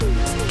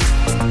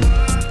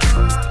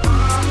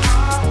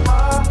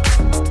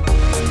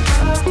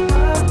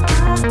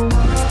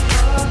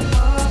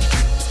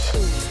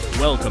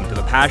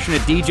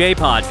Passionate DJ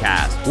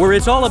Podcast, where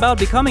it's all about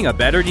becoming a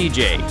better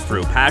DJ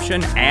through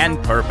passion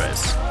and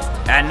purpose.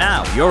 And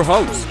now, your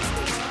host,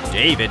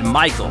 David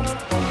Michael.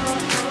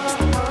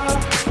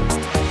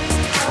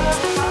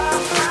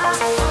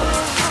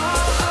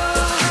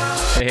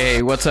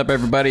 Hey, what's up,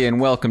 everybody,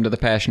 and welcome to the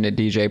Passionate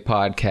DJ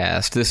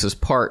Podcast. This is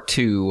part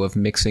 2 of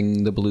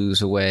Mixing the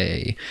Blues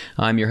Away.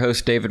 I'm your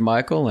host, David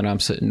Michael, and I'm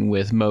sitting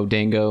with Mo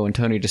Dingo and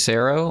Tony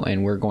DeCero,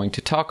 and we're going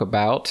to talk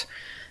about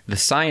the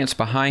science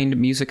behind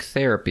music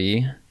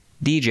therapy,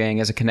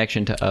 DJing as a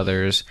connection to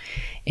others,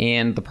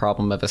 and the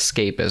problem of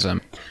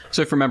escapism.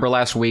 So if you remember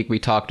last week, we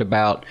talked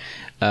about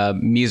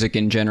music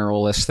in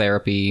general as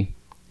therapy,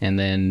 and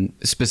then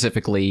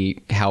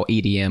specifically how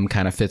EDM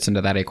kind of fits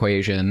into that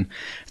equation,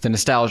 the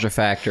nostalgia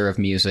factor of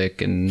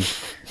music and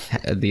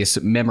the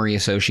memory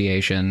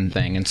association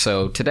thing. And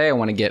so today I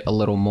want to get a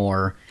little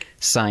more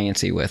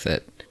sciencey with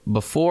it.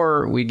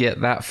 Before we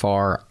get that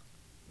far,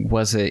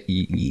 was it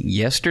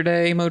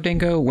yesterday, Mo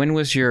Dingo? When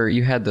was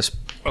you had this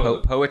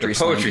poetry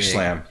slam? Poetry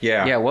slam,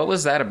 yeah. Yeah, what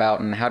was that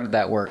about and how did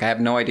that work? I have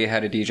no idea how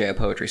to DJ a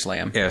poetry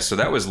slam. Yeah, so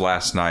that was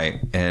last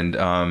night, and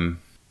I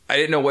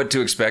didn't know what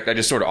to expect. I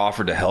just sort of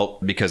offered to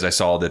help because I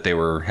saw that they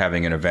were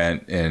having an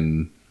event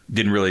and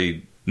didn't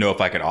really know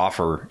if I could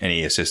offer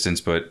any assistance,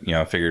 but,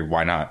 I figured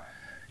why not?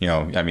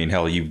 I mean,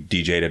 hell, you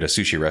DJ'd at a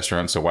sushi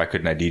restaurant, so why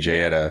couldn't I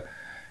DJ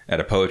at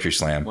a poetry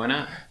slam? Why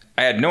not?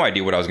 I had no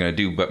idea what I was going to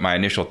do, but my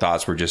initial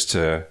thoughts were just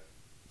to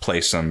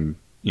play some,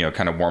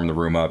 kind of warm the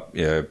room up,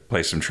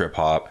 play some trip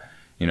hop,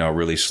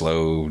 really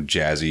slow,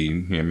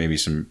 jazzy, maybe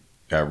some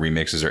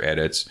remixes or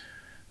edits.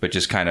 But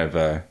just kind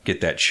of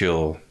get that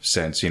chill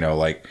sense,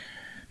 like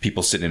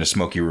people sitting in a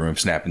smoky room,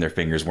 snapping their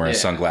fingers, wearing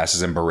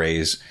sunglasses and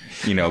berets,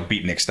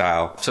 beatnik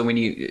style. So when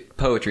you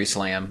poetry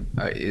slam,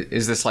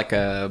 is this like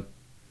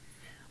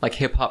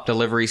hip hop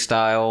delivery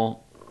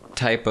style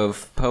type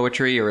of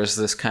poetry, or is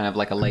this kind of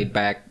like a laid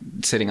back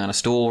sitting on a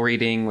stool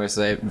reading? Was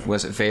it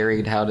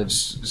varied?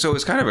 So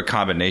it's kind of a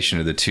combination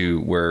of the two,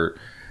 where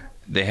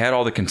they had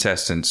all the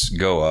contestants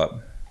go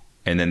up,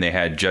 and then they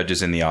had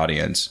judges in the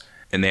audience.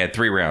 And they had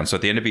 3 rounds. So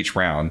at the end of each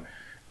round,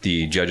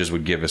 the judges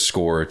would give a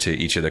score to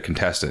each of the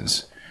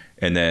contestants.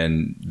 And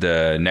then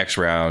the next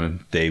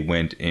round, they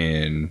went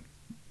in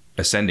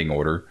ascending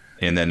order.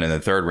 And then in the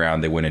third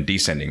round, they went in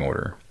descending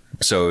order.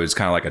 So it's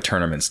kind of like a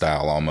tournament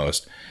style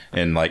almost.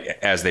 And like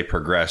as they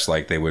progressed,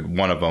 like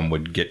one of them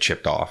would get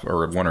chipped off,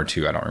 or 1 or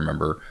 2, I don't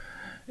remember.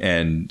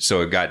 And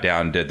so it got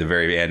down to at the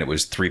very end, it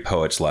was 3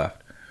 poets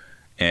left.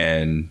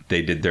 And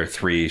they did their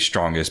 3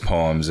 strongest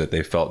poems that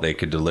they felt they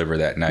could deliver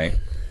that night.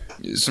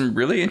 Some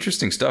really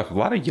interesting stuff. A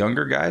lot of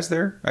younger guys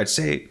there. I'd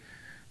say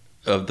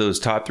of those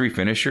top 3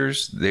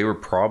 finishers, they were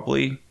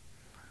probably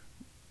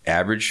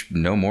average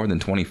no more than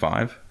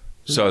 25.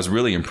 So I was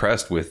really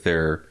impressed with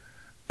their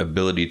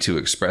ability to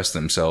express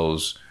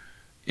themselves,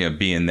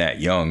 being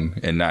that young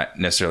and not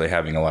necessarily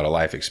having a lot of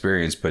life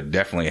experience, but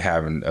definitely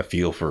having a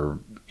feel for,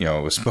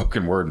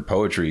 spoken word and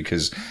poetry.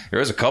 Because there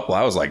was a couple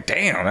I was like,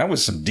 damn, that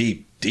was some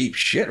deep, deep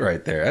shit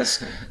right there.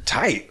 That's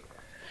tight.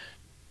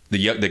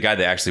 The guy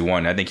that actually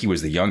won, I think he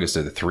was the youngest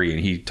of the 3, and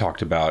he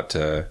talked about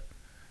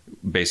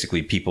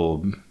basically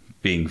people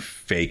being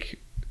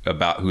fake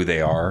about who they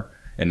are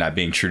and not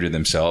being true to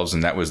themselves,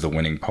 and that was the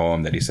winning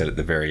poem that he said at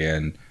the very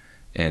end.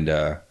 And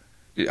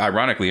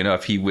ironically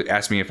enough, he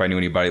asked me if I knew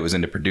anybody that was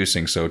into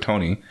producing, so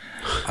Tony,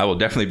 I will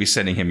definitely be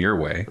sending him your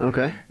way.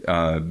 Okay.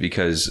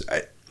 Because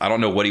I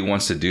don't know what he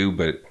wants to do,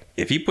 but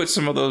if he puts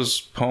some of those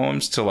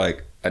poems to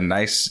like a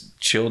nice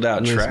chilled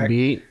out track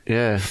beat,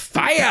 yeah,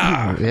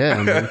 fire.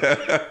 Yeah, man.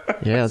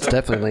 Yeah, let's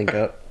definitely link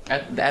up.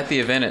 At the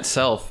event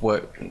itself,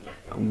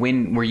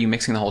 when were you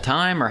mixing the whole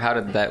time, or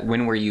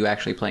when were you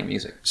actually playing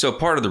music? So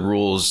part of the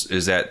rules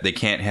is that they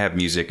can't have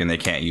music and they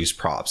can't use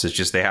props. It's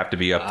just they have to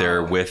be up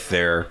there with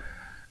their,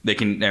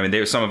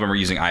 some of them are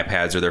using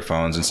iPads or their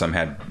phones, and some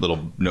had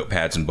little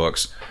notepads and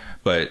books,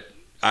 but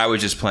I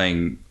was just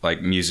playing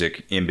like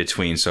music in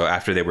between. So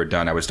after they were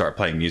done, I would start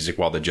playing music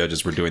while the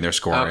judges were doing their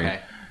scoring. Okay.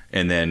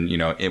 And then,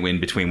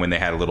 in between when they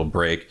had a little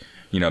break,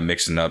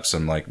 mixing up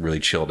some like really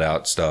chilled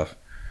out stuff.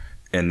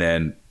 And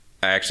then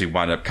I actually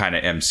wound up kind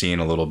of emceeing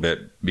a little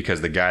bit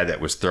because the guy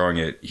that was throwing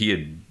it, he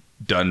had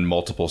done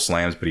multiple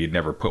slams, but he had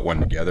never put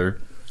one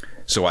together.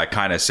 So I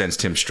kind of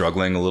sensed him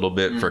struggling a little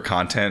bit for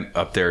content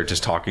up there,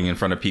 just talking in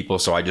front of people.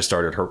 So I just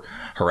started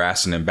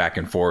harassing him back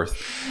and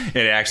forth.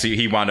 And actually,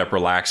 he wound up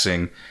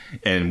relaxing.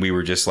 And we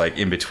were just like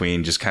in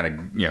between, just kind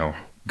of,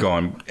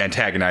 going,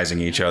 antagonizing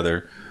each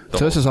other.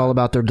 So this is all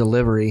about their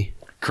delivery.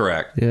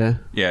 Correct. Yeah.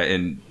 Yeah.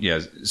 And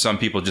some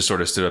people just sort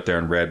of stood up there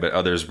and read, but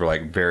others were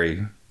like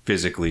very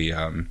physically,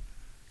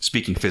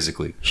 speaking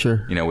physically.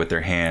 Sure. With their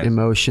hands.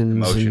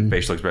 Emotion,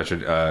 facial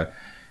expression,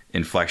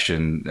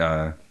 inflection,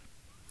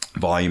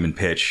 volume and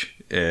pitch.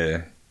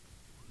 Like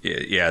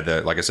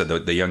I said,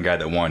 the young guy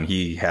that won,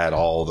 he had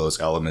all those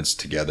elements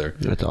together.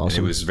 That's awesome.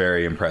 And it was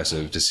very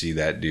impressive to see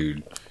that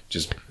dude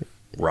just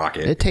rock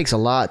it. It takes a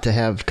lot to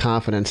have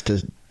confidence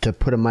to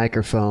put a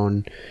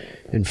microphone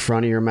in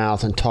front of your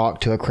mouth and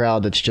talk to a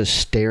crowd that's just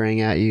staring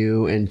at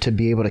you, and to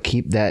be able to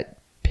keep that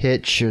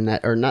pitch and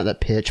that, or not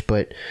that pitch,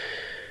 but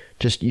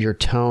just your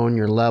tone,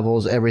 your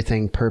levels,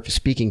 everything,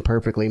 speaking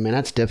perfectly, man,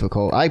 that's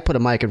difficult. I put a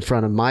mic in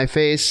front of my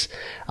face,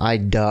 I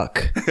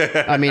duck.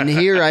 I mean,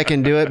 here I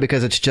can do it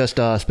because it's just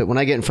us, but when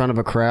I get in front of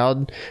a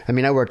crowd, I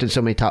mean, I worked in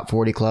so many top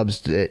 40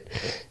 clubs that,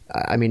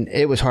 I mean,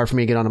 it was hard for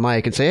me to get on a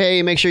mic and say,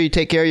 hey, make sure you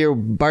take care of your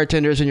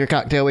bartenders and your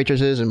cocktail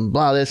waitresses and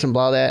blah this and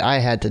blah that. I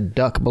had to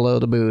duck below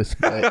the booth.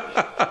 But,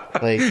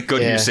 like, Go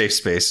to your safe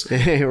space.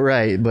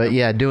 Right. But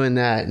yeah, doing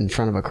that in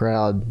front of a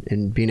crowd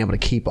and being able to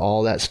keep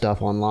all that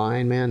stuff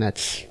online, man,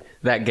 that's...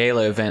 That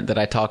gala event that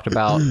I talked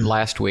about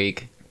last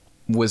week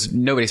was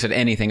nobody said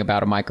anything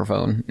about a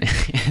microphone.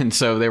 And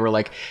so they were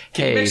like,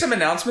 hey, Can you make some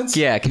announcements?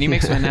 Yeah, can you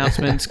make some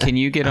announcements? Can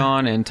you get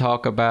on and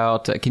talk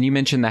about, can you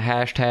mention the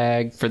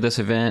hashtag for this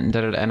event? And,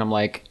 da-da-da. And I'm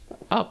like,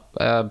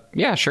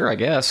 yeah, sure, I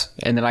guess.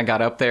 And then I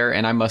got up there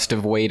and I must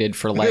have waited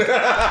for like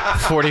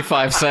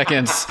 45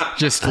 seconds,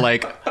 just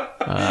like,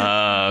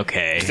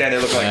 okay. Stand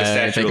there looking like the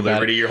Statue of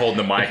Liberty. You're holding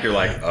the mic. You're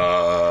like,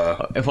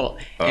 Well,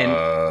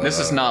 and this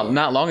is not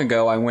long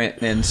ago. I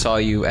went and saw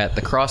you at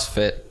the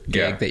CrossFit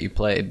gig that you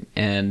played,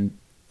 and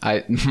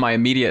my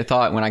immediate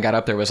thought when I got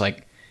up there was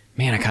like,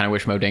 man, I kind of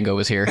wish Mo Dingo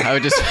was here. I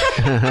would just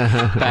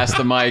pass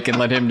the mic and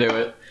let him do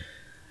it.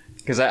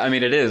 Because, I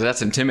mean,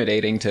 that's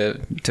intimidating to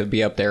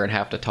be up there and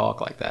have to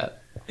talk like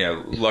that.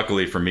 Yeah,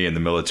 luckily for me in the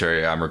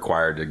military, I'm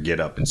required to get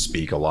up and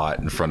speak a lot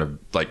in front of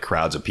like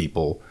crowds of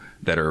people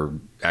that are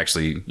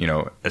actually,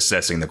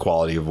 assessing the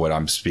quality of what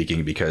I'm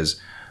speaking,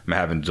 because I'm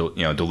having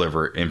to,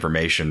 deliver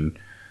information,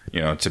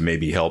 to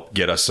maybe help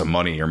get us some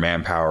money or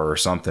manpower or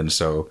something.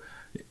 So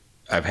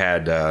I've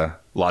had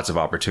lots of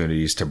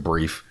opportunities to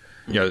brief,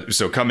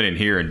 so coming in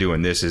here and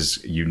doing this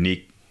is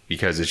unique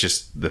because it's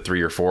just the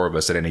 3 or 4 of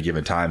us at any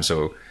given time.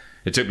 So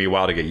it took me a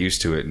while to get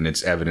used to it, and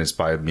it's evidenced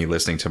by me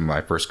listening to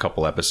my first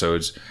couple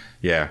episodes.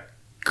 Yeah,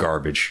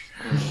 garbage.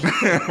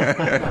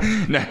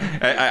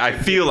 I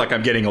feel like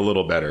I'm getting a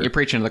little better. You're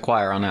preaching to the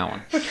choir on that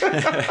one.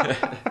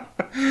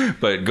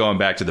 But going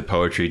back to the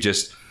poetry,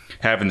 just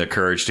having the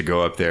courage to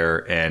go up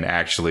there and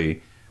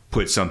actually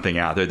put something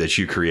out there that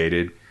you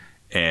created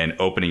and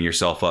opening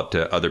yourself up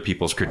to other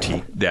people's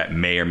critique that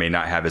may or may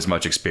not have as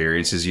much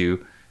experience as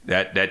you,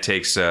 that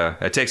takes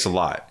a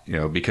lot,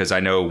 because I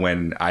know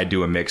when I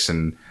do a mix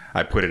and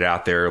I put it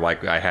out there,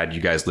 like I had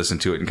you guys listen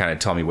to it and kind of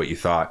tell me what you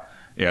thought.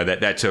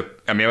 That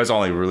took, I was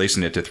only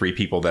releasing it to 3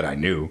 people that I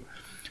knew.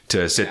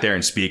 To sit there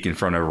and speak in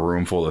front of a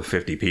room full of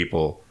 50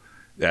 people,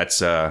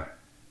 that's a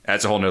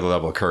whole nother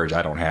level of courage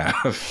I don't have.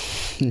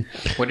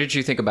 What did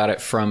you think about it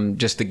from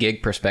just the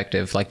gig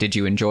perspective? Like, did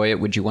you enjoy it?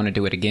 Would you want to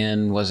do it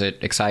again? Was it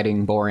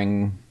exciting,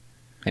 boring?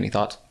 Any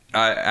thoughts?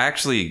 I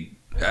actually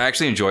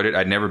enjoyed it.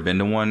 I'd never been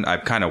to one.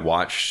 I've kind of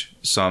watched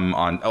some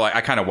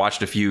I kind of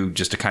watched a few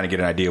just to kind of get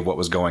an idea of what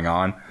was going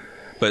on.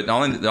 But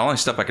the only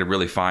stuff I could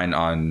really find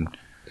on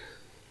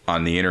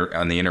the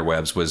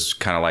interwebs was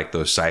kind of like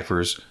those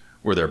ciphers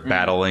where they're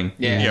battling,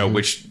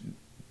 which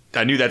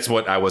I knew that's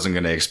what I wasn't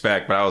going to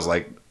expect, but I was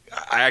like,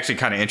 I actually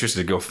kind of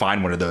interested to go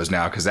find one of those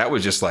now, because that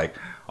was just like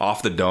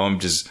off the dome,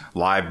 just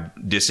live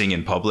dissing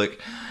in public.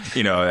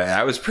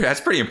 That's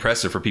pretty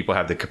impressive for people who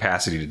have the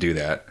capacity to do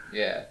that.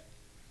 Yeah.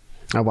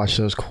 I watch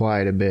those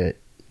quite a bit,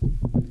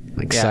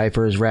 like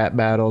ciphers, rap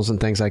battles, and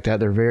things like that.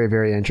 They're very,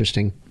 very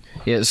interesting.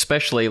 Yeah,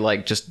 especially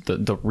like just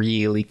the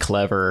really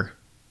clever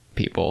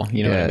people,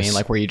 what I mean?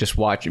 Like where you just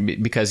watch,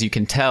 because you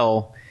can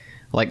tell,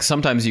 like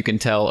sometimes you can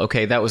tell,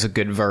 okay, that was a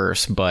good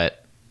verse, but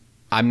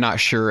I'm not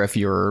sure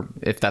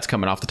if that's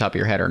coming off the top of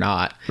your head or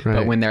not. Right.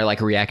 But when they're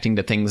like reacting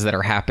to things that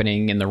are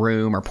happening in the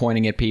room or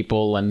pointing at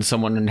people, and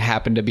someone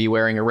happened to be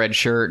wearing a red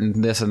shirt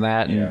and this and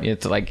that, and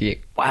it's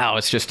like, wow,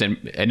 it's just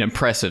an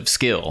impressive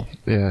skill.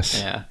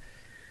 Yes. Yeah.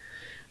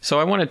 So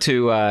I wanted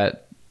to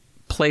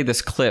play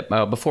this clip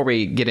before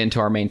we get into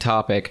our main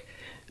topic.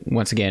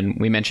 Once again,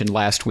 we mentioned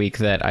last week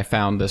that I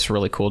found this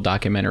really cool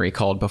documentary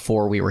called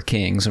Before We Were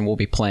Kings, and we'll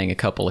be playing a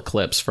couple of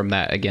clips from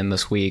that again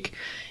this week.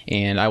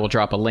 And I will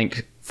drop a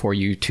link for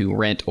you to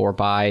rent or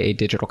buy a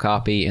digital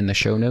copy in the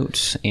show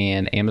notes,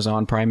 and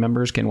Amazon Prime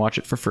members can watch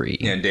it for free.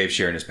 And Dave's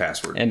sharing his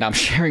password. And I'm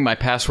sharing my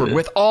password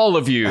with all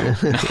of you.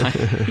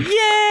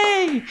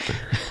 Yay!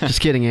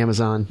 Just kidding,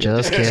 Amazon.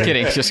 Just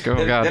kidding. Just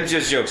go, God. Them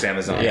just jokes,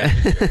 Amazon.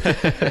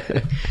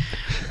 Yeah.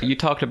 You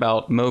talked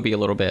about Moby a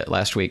little bit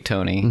last week,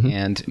 Tony,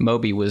 and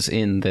Moby was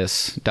in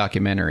this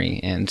documentary,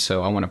 and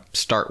so I want to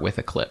start with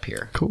a clip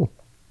here. Cool.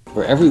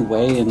 For every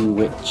way in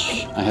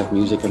which I have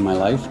music in my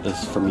life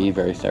is, for me,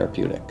 very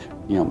therapeutic.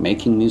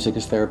 Making music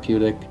is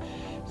therapeutic,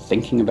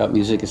 thinking about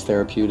music is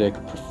therapeutic,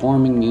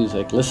 performing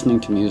music, listening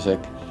to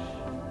music.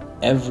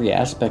 Every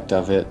aspect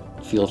of it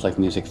feels like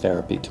music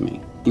therapy to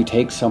me. You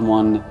take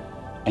someone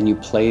and you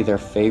play their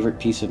favorite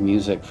piece of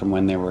music from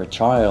when they were a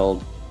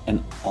child,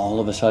 and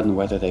all of a sudden,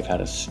 whether they've had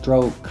a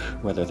stroke,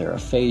 whether they're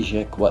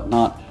aphasic,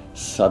 whatnot,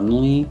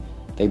 suddenly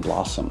they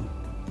blossom.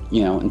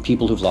 And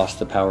people who've lost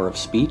the power of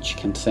speech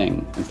can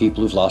sing, and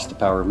people who've lost the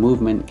power of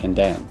movement can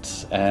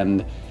dance.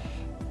 And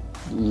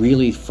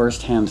really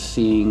firsthand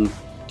seeing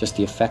just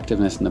the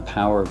effectiveness and the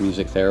power of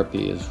music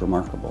therapy is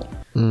remarkable.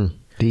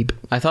 Deep.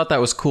 I thought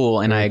that was cool,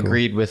 and I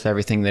agreed with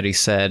everything that he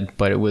said,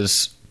 but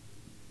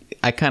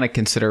I kind of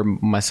consider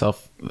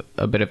myself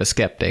a bit of a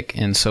skeptic.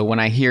 And so when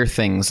I hear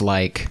things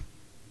like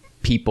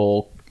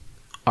people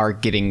are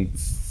getting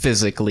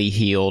physically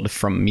healed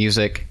from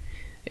music,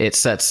 it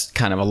sets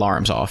kind of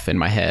alarms off in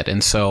my head.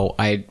 And so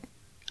I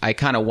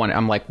kind of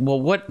I'm like, well,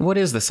 what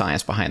is the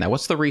science behind that?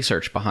 What's the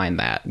research behind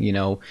that? You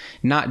know,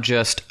 not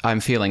just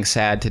I'm feeling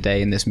sad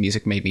today and this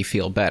music made me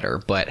feel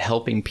better, but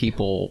helping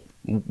people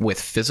with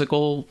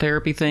physical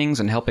therapy things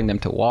and helping them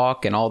to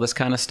walk and all this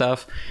kind of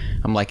stuff.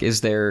 I'm like,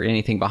 is there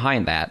anything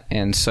behind that?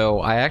 And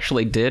so I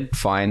actually did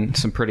find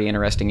some pretty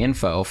interesting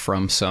info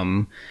from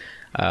some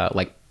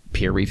like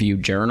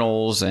peer-reviewed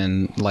journals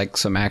and like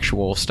some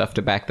actual stuff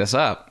to back this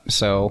up.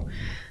 So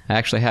I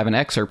actually have an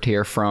excerpt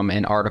here from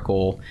an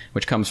article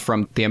which comes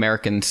from the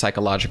American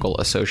Psychological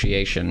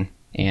Association,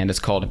 and it's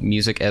called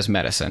Music as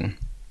Medicine.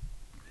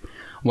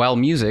 While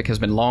music has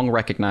been long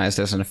recognized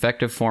as an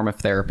effective form of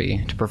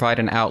therapy to provide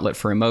an outlet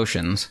for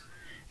emotions,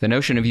 the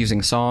notion of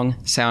using song,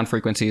 sound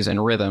frequencies,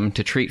 and rhythm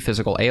to treat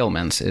physical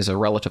ailments is a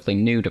relatively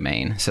new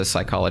domain, says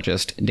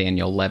psychologist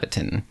Daniel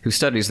Levitin, who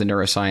studies the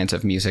neuroscience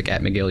of music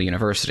at McGill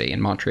University in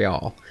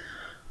Montreal.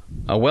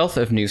 A wealth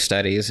of new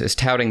studies is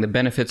touting the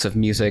benefits of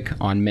music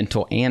on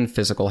mental and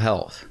physical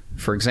health.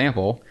 For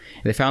example,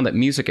 they found that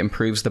music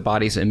improves the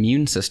body's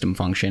immune system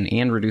function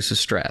and reduces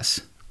stress.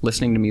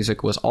 Listening to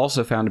music was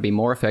also found to be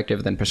more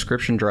effective than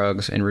prescription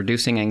drugs in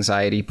reducing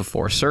anxiety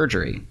before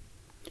surgery.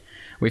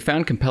 We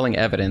found compelling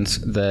evidence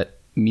that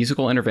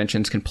musical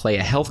interventions can play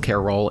a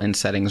healthcare role in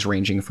settings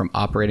ranging from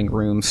operating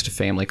rooms to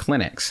family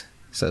clinics,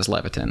 says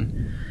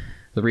Levitin.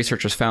 The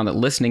researchers found that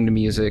listening to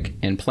music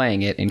and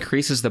playing it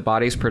increases the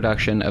body's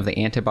production of the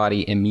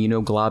antibody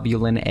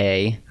immunoglobulin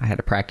A. I had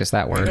to practice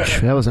that word.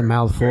 That was a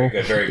mouthful.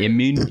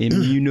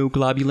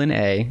 Immunoglobulin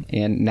A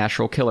and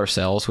natural killer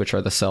cells, which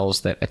are the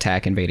cells that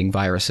attack invading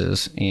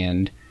viruses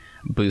and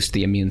boost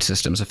the immune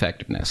system's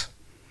effectiveness.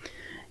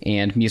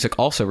 And music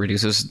also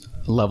reduces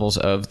levels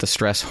of the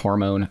stress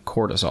hormone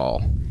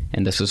cortisol.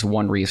 And this is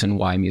one reason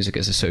why music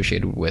is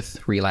associated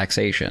with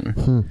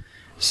relaxation.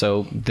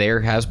 So there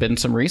has been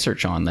some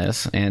research on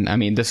this. And I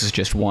mean, this is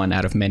just one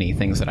out of many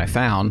things that I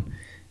found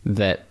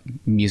that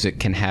music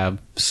can have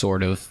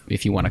sort of,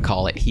 if you want to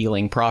call it,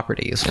 healing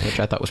properties, which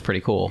I thought was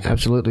pretty cool.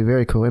 Absolutely.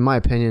 Very cool. In my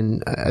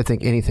opinion, I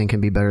think anything can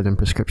be better than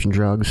prescription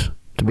drugs,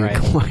 to be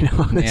quite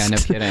honest. Yeah, no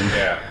kidding.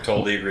 Yeah,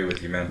 totally agree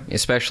with you, man.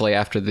 Especially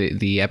after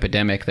the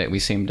epidemic that we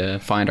seem to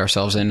find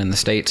ourselves in the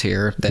States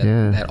here,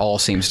 that all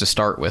seems to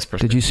start with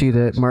prescription. Did you see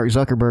that Mark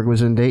Zuckerberg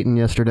was in Dayton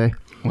yesterday?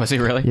 Was he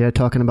really? Yeah,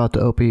 talking about the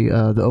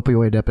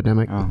opioid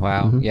epidemic. Oh,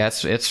 wow. Mm-hmm. Yeah,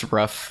 it's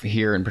rough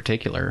here in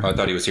particular. Oh, I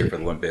thought he was here for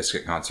the Limp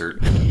Bizkit concert.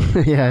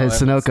 Yeah,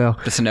 it's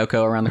Sunoco. The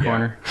Sunoco around the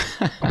corner.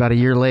 About a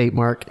year late,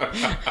 Mark.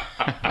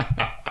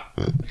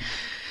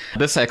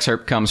 This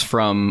excerpt comes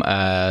from,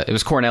 it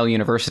was Cornell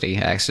University,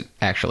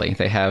 actually.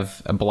 They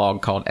have a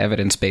blog called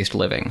Evidence-Based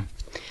Living.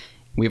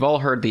 We've all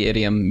heard the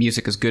idiom,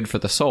 music is good for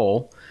the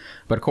soul,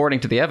 but according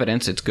to the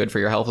evidence, it's good for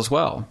your health as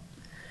well.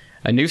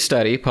 A new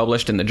study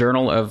published in the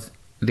Journal of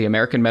the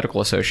American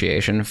Medical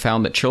Association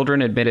found that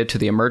children admitted to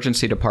the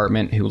emergency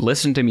department who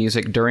listened to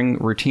music during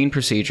routine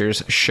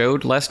procedures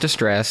showed less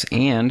distress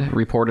and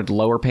reported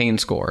lower pain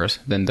scores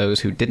than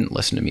those who didn't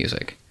listen to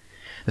music.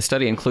 The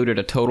study included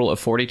a total of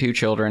 42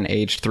 children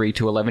aged 3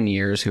 to 11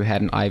 years who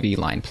had an IV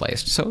line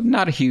placed, so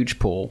not a huge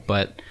pool,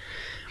 but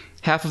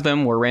half of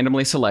them were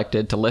randomly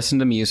selected to listen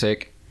to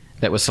music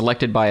that was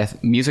selected by a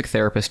music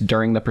therapist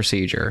during the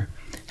procedure.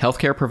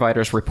 Healthcare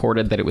providers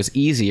reported that it was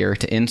easier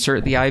to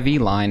insert the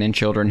IV line in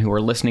children who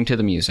were listening to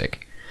the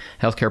music.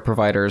 Healthcare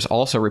providers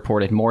also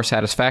reported more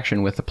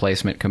satisfaction with the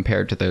placement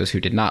compared to those who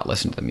did not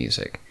listen to the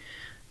music.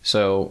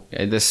 So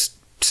this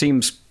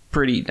seems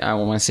pretty, I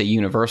don't want to say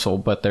universal,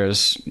 but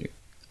there's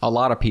a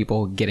lot of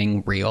people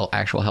getting real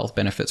actual health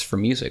benefits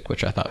from music,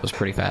 which I thought was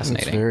pretty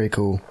fascinating. That's very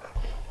cool.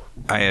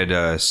 I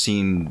had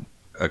seen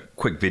a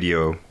quick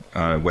video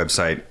on a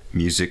website,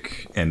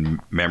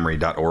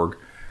 musicandmemory.org,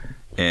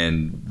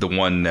 and the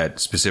one that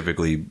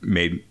specifically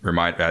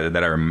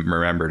that I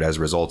remembered as a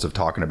result of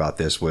talking about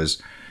this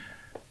was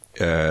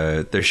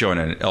they're showing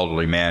an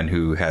elderly man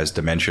who has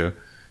dementia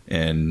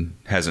and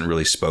hasn't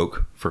really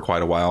spoke for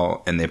quite a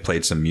while, and they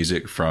played some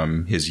music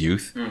from his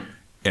youth,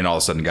 and all of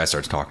a sudden the guy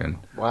starts talking.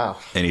 Wow.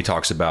 And he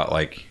talks about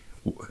like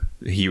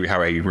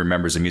how he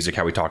remembers the music,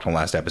 how we talked in the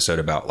last episode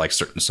about like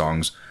certain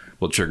songs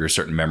will trigger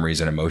certain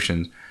memories and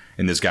emotions,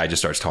 and this guy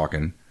just starts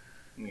talking.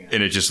 Yeah.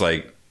 And it's just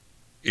like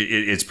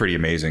it's pretty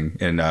amazing,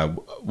 and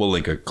we'll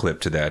link a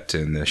clip to that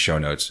in the show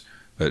notes,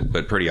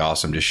 but pretty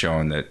awesome, just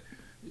showing that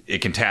it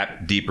can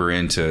tap deeper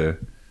into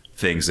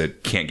things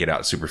that can't get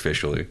out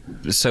superficially.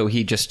 So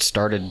he just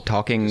started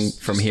talking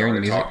from hearing the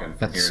music.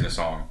 Hearing the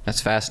song.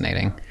 That's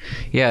fascinating.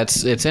 Yeah,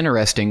 it's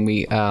interesting.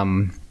 We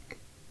I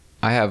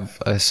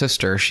have a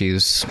sister. I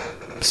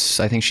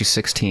think she's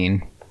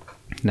 16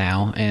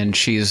 now, and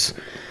she's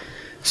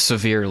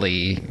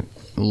severely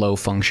low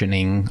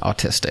functioning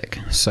autistic.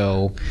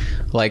 So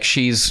like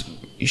she's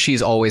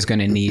always going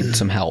to need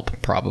some help.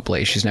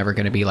 Probably she's never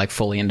going to be like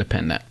fully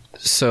independent.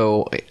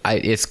 So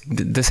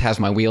this has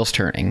my wheels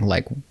turning.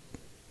 Like,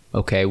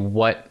 okay,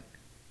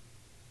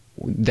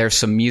 there's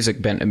some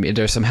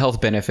there's some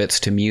health benefits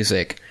to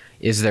music.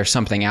 Is there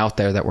something out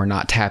there that we're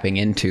not tapping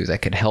into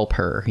that could help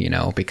her?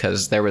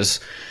 Because there was,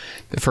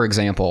 for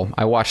example,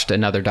 I watched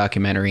another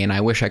documentary, and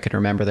I wish I could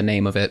remember the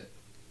name of it,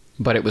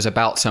 but it was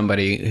about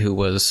somebody who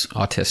was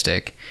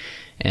autistic.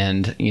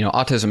 And,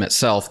 autism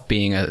itself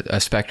being a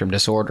spectrum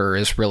disorder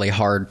is really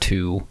hard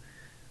to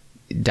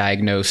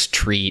diagnose,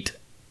 treat,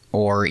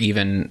 or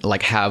even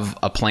like have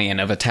a plan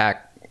of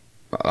attack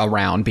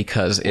around,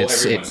 because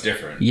everyone's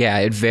different. Yeah,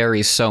 it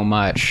varies so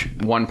much.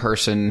 One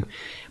person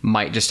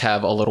might just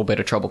have a little bit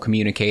of trouble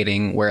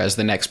communicating, whereas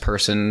the next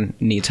person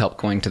needs help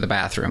going to the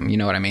bathroom. You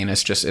know what I mean?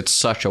 It's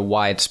such a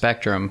wide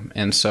spectrum,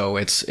 and so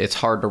it's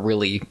hard to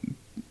really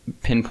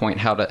pinpoint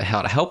how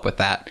to help with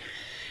that.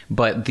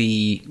 But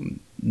the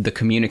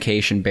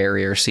communication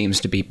barrier seems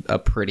to be a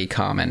pretty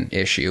common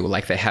issue.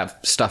 Like, they have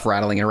stuff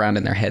rattling around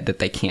in their head that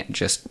they can't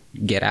just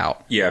get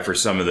out. Yeah, for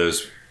some of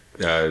those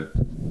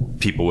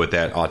people with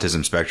that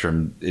autism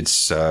spectrum,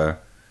 it's the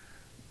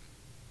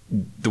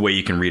way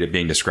you can read it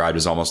being described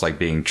is almost like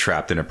being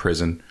trapped in a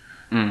prison,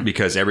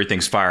 because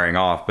everything's firing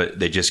off, but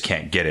they just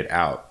can't get it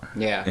out.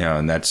 Yeah.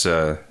 And that's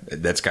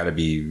got to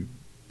be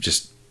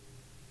just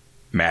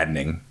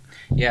maddening.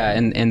 Yeah,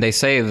 and they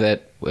say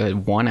that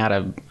 1 out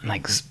of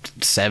like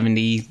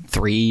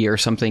 73 or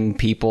something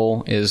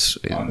people is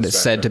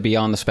said to be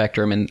on the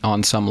spectrum and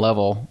on some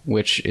level,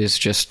 which is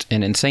just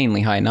an insanely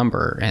high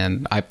number.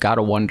 And I've got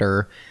to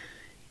wonder,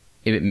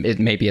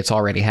 maybe it's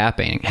already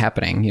happening.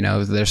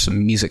 There's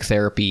some music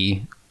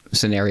therapy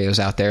scenarios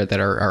out there that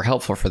are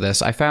helpful for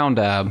this. I found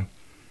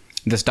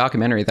this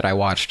documentary that I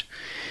watched.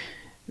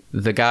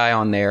 The guy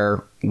on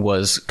there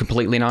was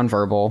completely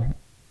nonverbal.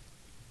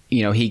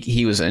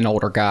 He was an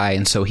older guy,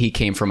 and so he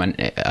came from an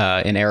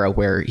era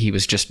where he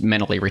was just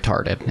mentally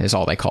retarded, is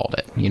all they called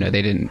it.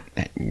 They didn't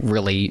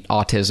really,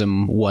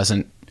 autism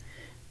wasn't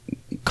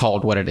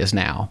called what it is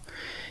now.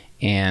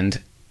 And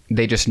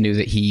they just knew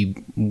that he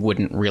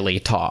wouldn't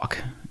really talk.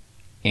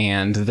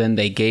 And then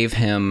they gave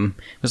him,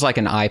 it was like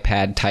an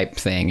iPad type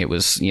thing. It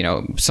was,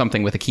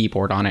 something with a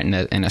keyboard on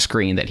it and a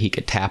screen that he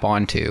could tap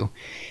onto.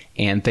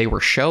 And they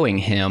were showing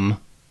him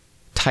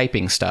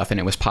typing stuff, and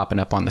it was popping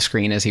up on the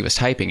screen as he was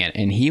typing it,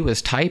 and he was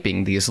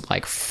typing these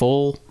like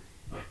full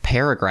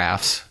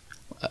paragraphs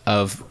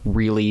of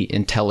really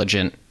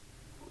intelligent,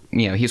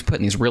 he was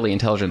putting these really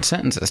intelligent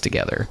sentences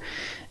together,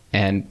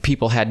 and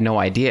people had no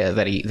idea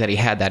that he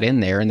had that in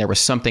there. And there was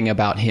something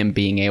about him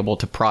being able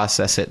to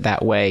process it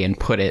that way and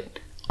put it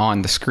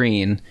on the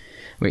screen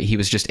where he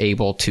was just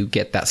able to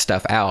get that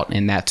stuff out,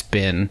 and that's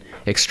been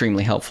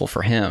extremely helpful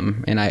for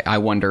him. And I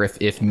wonder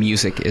if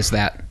music is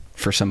that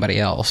for somebody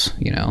else.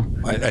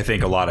 I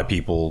think a lot of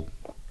people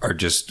are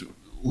just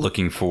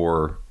looking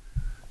for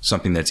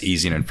something that's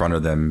easy and in front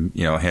of them,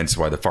 hence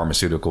why the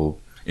pharmaceutical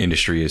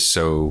industry is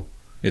so,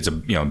 it's a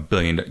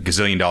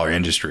gazillion dollar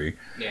industry.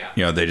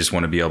 Yeah. They just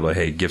want to be able to,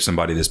 hey, give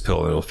somebody this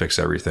pill, it'll fix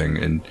everything.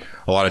 And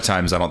a lot of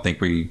times I don't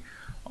think we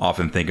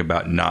often think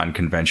about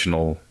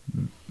non-conventional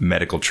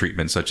medical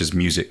treatment such as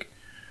music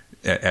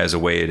as a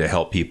way to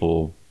help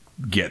people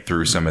get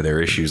through some of their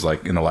issues.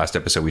 Like in the last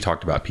episode, we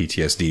talked about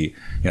PTSD.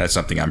 That's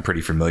something I'm pretty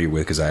familiar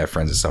with because I have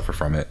friends that suffer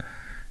from it,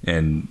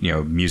 and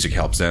music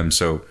helps them.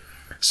 So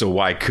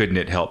why couldn't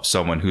it help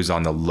someone who's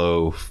on the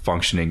low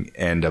functioning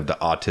end of the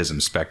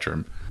autism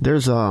spectrum?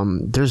 There's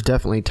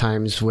definitely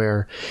times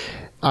where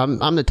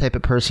I'm the type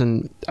of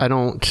person, I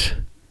don't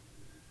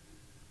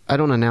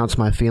announce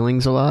my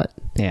feelings a lot.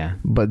 Yeah.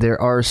 But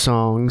there are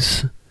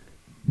songs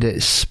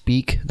that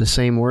speak the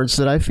same words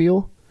that I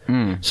feel.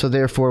 So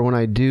therefore, when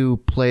I do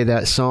play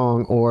that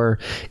song, or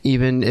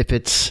even if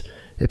it's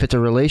a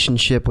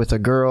relationship with a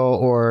girl,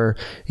 or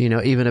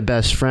even a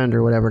best friend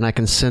or whatever, and I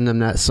can send them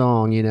that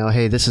song,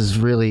 hey, this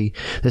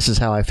is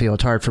how I feel.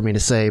 It's hard for me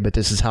to say, but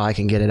this is how I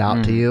can get it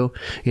out to you.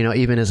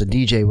 Even as a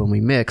DJ, when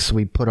we mix,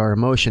 we put our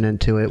emotion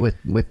into it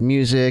with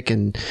music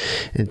and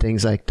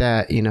things like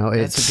that.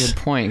 That's a good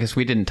point, because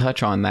we didn't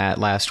touch on that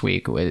last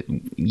week with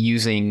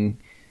using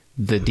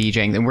the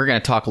DJing, and we're going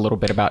to talk a little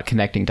bit about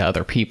connecting to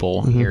other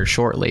people here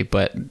shortly,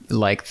 but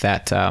like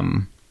that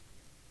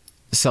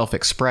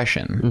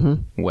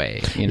self-expression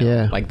way,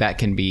 like that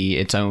can be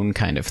its own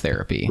kind of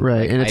therapy.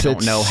 Right. Like, and I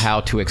don't know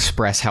how to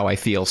express how I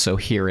feel, so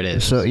here it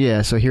is.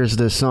 So here's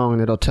this song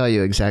that'll tell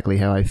you exactly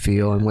how I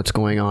feel and what's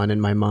going on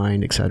in my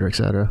mind, et cetera, et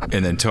cetera.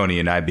 And then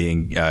Tony and I,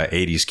 being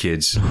 80s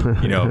kids,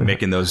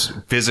 making those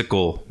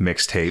physical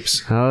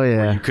mixtapes. Oh yeah.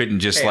 Where you couldn't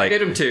just I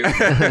did them too.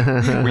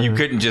 where you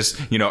couldn't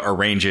just,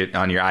 arrange it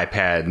on your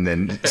iPad and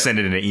then send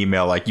it in an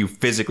email. Like, you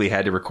physically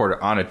had to record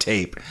it on a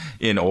tape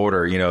in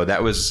order.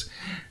 That was,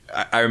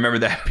 I remember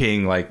that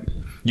being like,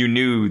 you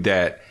knew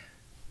that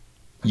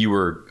you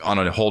were on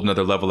a whole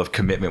nother level of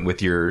commitment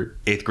with your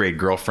 8th grade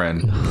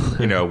girlfriend,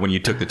 when you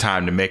took the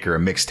time to make her a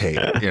mixtape,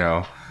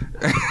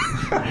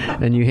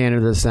 And you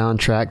handed the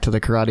soundtrack to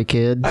the Karate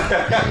Kid.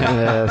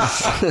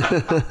 Yes.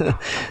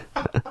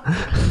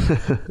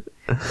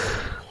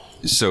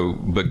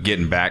 but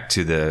getting back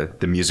to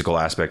the musical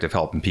aspect of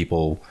helping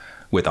people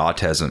with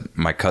autism,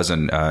 my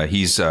cousin,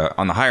 he's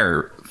on the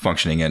higher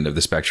functioning end of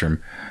the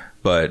spectrum,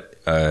 but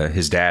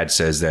his dad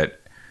says that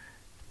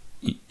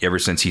ever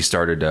since he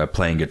started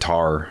playing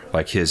guitar,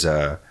 like his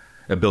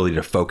ability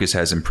to focus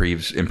has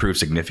improved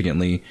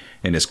significantly,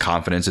 and his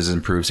confidence has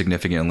improved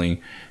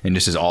significantly, and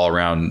just his all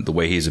around the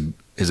way his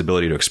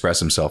ability to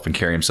express himself and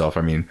carry himself.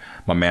 I mean,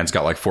 my man's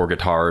got like 4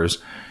 guitars,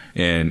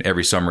 and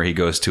every summer he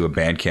goes to a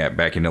band camp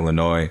back in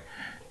Illinois,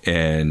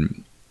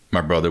 and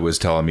my brother was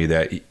telling me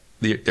that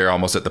they're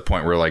almost at the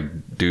point where,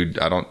 like, dude,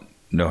 I don't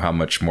know how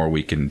much more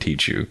we can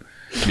teach you,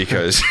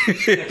 because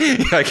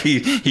like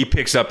he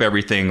picks up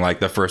everything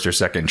like the first or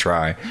second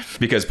try,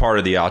 because part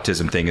of the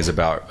autism thing is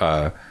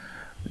about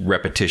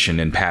repetition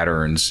and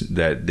patterns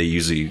that they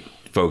usually,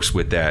 folks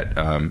with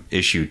that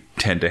issue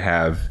tend to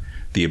have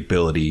the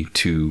ability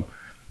to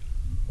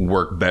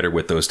work better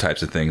with those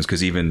types of things.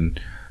 Because even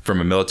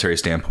from a military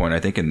standpoint, I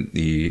think in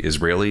the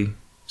Israeli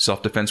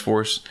self-defense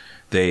force,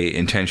 they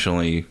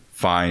intentionally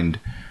find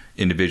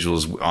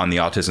individuals on the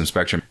autism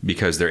spectrum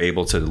because they're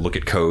able to look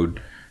at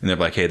code and they're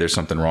like, hey, there's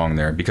something wrong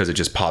there, because it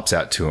just pops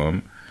out to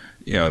them.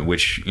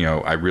 Which,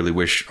 I really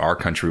wish our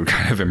country would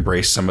kind of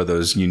embrace some of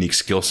those unique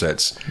skill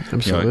sets.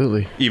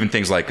 Absolutely. Even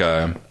things like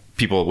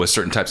people with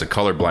certain types of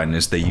color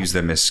blindness, they use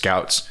them as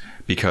scouts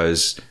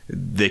because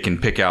they can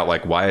pick out,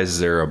 like, why is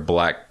there a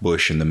black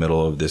bush in the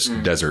middle of this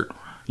desert?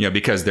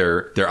 Because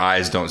their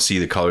eyes don't see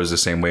the colors the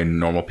same way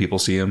normal people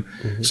see them.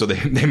 Mm-hmm. So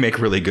they make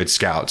really good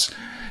scouts.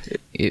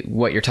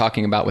 What you're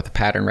talking about with the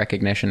pattern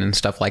recognition and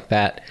stuff like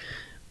that,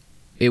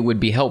 it would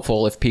be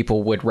helpful if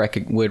people would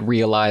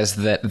realize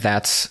that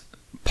that's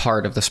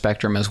part of the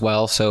spectrum as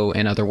well. So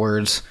in other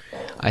words,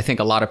 I think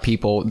a lot of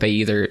people,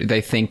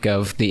 they think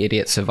of the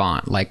idiot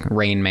savant, like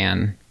Rain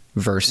Man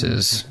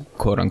versus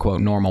quote unquote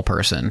normal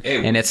person.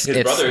 Hey, and his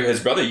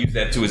brother used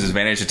that to his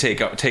advantage to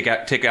take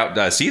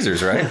out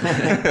Caesars, right?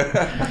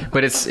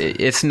 But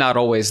it's not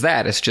always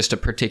that. It's just a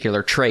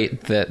particular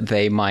trait that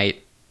they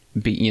might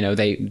be,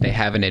 they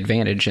have an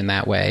advantage in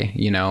that way,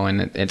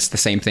 and it's the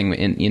same thing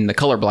in the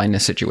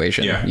colorblindness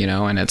situation,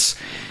 and it's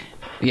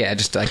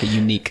just like a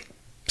unique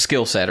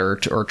skill set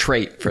or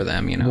trait for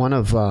them. One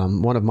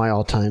of my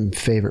all-time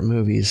favorite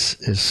movies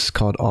is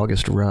called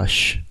August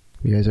Rush.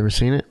 You guys ever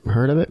seen it?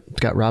 Heard of it?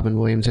 It's got Robin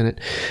Williams in it.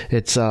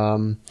 It's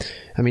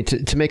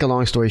to make a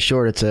long story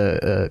short, it's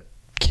a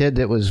kid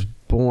that was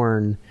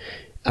born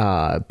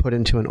put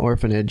into an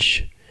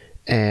orphanage,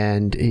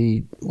 and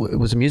he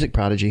was a music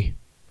prodigy.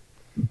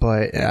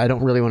 But I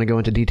don't really want to go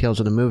into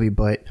details of the movie,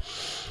 but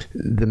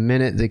the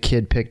minute the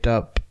kid picked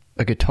up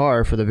a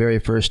guitar for the very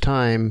first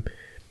time,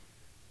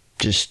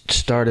 just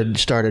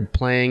started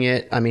playing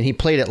it. I mean, he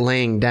played it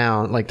laying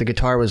down, like the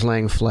guitar was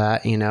laying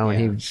flat, and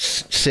he'd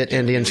sit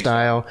Indian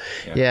style.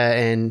 Yeah,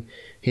 and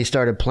he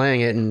started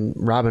playing it, and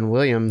Robin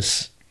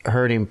Williams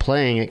heard him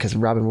playing it because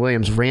Robin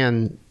Williams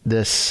ran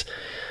this.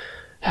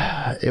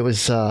 It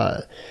was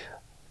a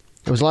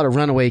lot of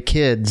runaway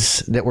kids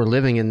that were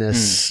living in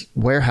this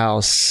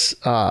warehouse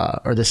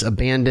or this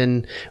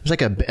abandoned. It was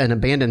like an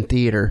abandoned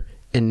theater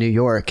in New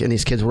York, and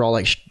these kids were all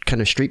like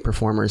kind of street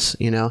performers,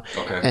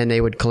 Okay. And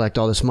they would collect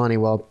all this money.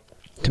 Well,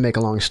 to make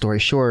a long story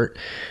short,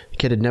 the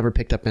kid had never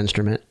picked up an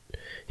instrument.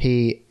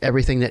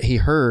 Everything that he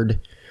heard,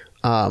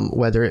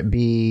 whether it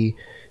be,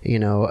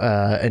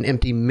 an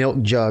empty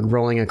milk jug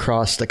rolling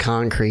across the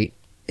concrete,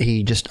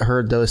 he just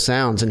heard those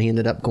sounds, and he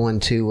ended up going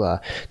to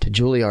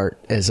Juilliard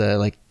as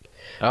a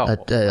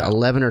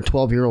 11 or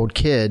 12-year-old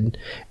kid,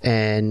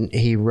 and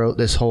he wrote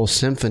this whole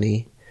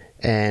symphony.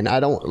 And I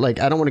don't want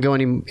to go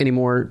any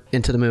more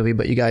into the movie,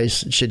 but you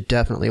guys should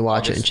definitely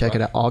watch it and check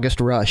it out.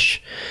 August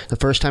Rush. The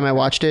first time I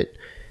watched it,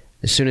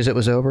 as soon as it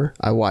was over,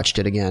 I watched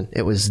it again.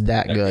 It was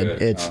that good.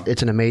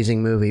 It's an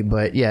amazing movie,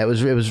 but yeah, it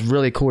was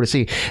really cool to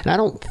see. And I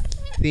don't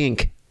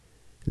think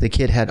the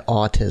kid had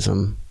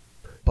autism,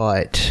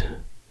 but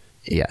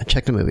yeah,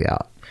 check the movie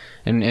out.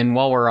 And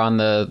while we're on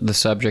the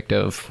subject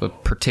of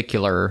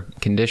particular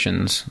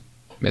conditions,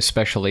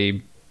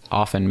 especially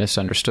often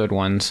misunderstood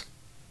ones,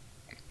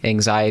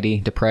 anxiety,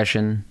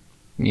 depression,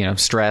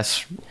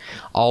 stress,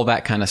 all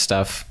that kind of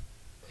stuff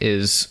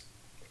is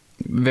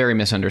very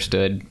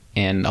misunderstood.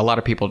 And a lot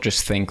of people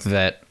just think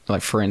that,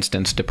 like, for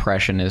instance,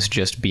 depression is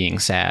just being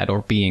sad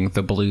or being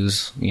the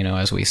blues,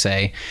 as we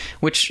say,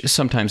 which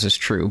sometimes is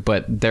true.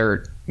 But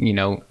there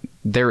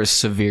is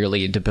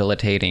severely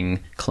debilitating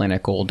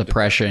clinical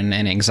depression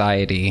and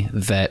anxiety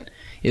that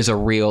is a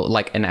real,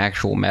 like, an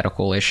actual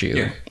medical issue.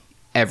 Yeah.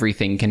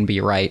 Everything can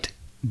be right,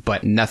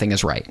 but nothing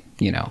is right,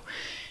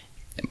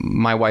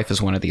 My wife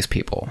is one of these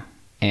people,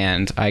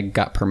 and I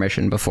got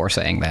permission before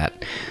saying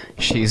that.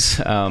 She's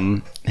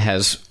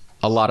has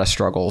a lot of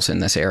struggles in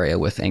this area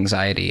with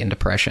anxiety and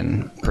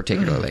depression,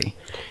 particularly.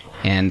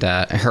 And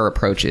her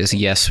approach is,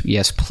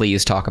 yes,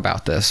 please talk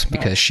about this,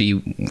 because she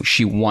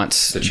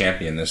wants to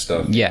champion this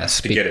stuff.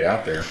 Yes, to get it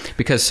out there,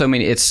 because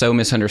it's so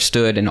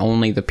misunderstood, and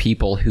only the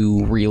people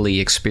who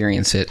really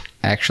experience it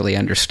actually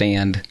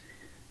understand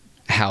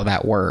how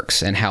that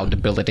works and how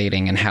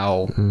debilitating and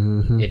how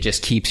it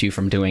just keeps you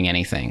from doing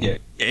anything. Yeah.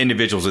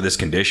 Individuals with this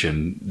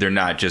condition, they're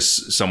not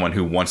just someone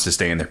who wants to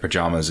stay in their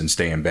pajamas and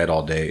stay in bed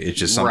all day. It's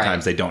just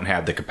sometimes they don't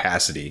have the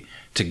capacity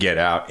to get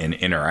out and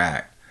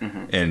interact.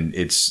 And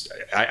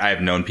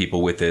I've known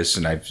people with this,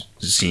 and I've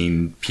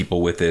seen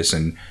people with this,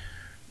 and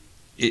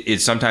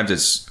sometimes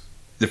it's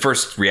the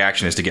first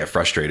reaction is to get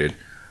frustrated.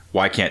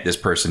 Why can't this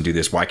person do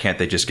this? Why can't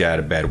they just get out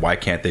of bed? Why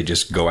can't they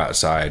just go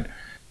outside?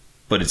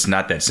 But it's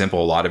not that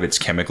simple. A lot of it's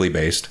chemically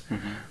based,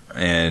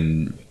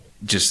 and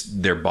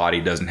just their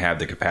body doesn't have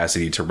the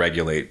capacity to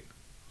regulate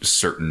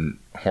certain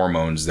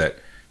hormones that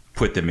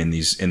put them in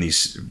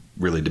these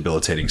really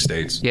debilitating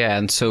states. Yeah,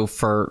 and so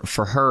for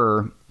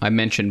her, I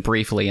mentioned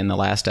briefly in the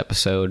last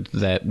episode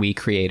that we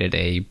created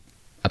a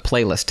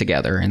playlist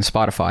together in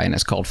Spotify, and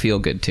it's called Feel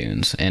Good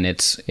Tunes, and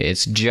it's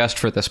just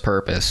for this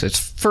purpose.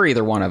 It's for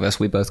either one of us.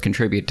 We both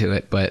contribute to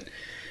it, but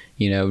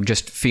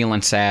just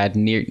feeling sad,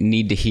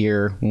 need to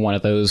hear one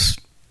of those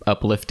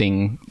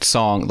uplifting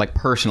song, like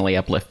personally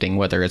uplifting,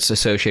 whether it's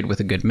associated with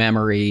a good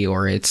memory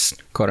or it's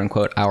quote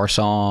unquote our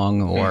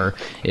song, or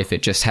if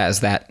it just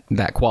has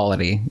that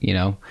quality.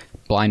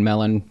 Blind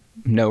Melon,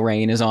 No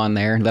Rain is on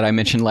there that I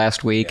mentioned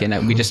last week,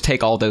 and we just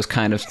take all those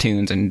kind of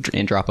tunes and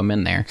drop them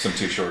in there. Some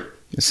too short.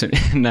 So,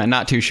 no,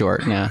 not too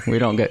short. Yeah, we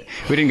didn't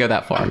go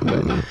that far.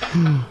 But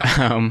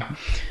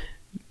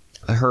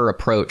her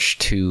approach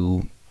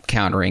to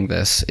countering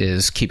this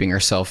is keeping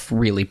herself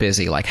really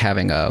busy, like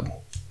having a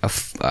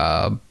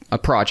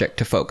project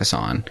to focus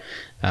on.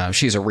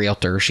 She's a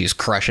realtor. She's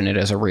crushing it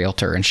as a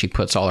realtor, and she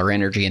puts all her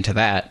energy into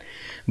that.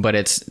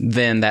 But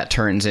then that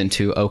turns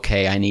into,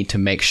 okay, I need to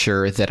make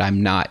sure that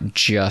I'm not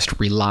just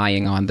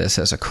relying on this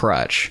as a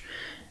crutch.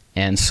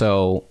 And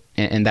so,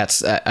 and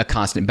that's a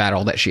constant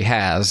battle that she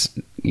has,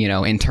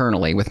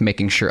 internally, with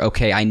making sure,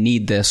 okay, I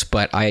need this,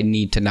 but I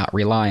need to not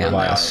rely on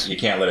this. You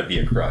can't let it be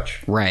a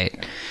crutch.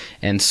 Right.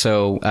 And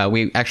so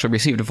we actually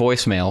received a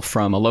voicemail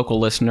from a local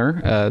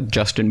listener,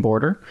 Justin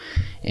Border,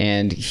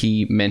 and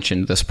he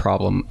mentioned this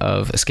problem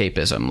of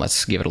escapism.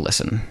 Let's give it a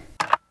listen.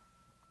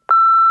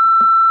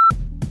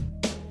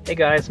 Hey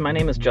guys, my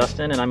name is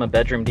Justin, and I'm a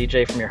bedroom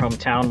DJ from your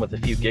hometown with a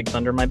few gigs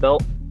under my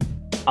belt.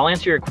 I'll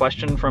answer your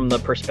question from the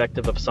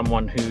perspective of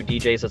someone who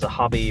DJs as a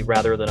hobby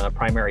rather than a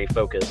primary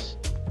focus.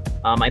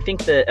 I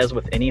think that, as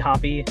with any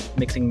hobby,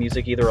 mixing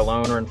music either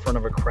alone or in front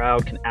of a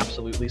crowd can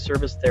absolutely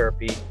serve as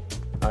therapy,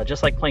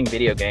 just like playing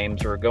video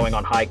games or going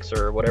on hikes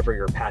or whatever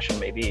your passion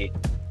may be.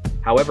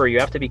 However, you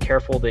have to be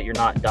careful that you're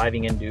not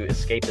diving into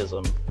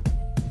escapism.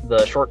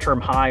 The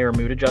short-term high or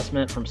mood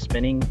adjustment from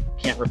spinning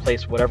can't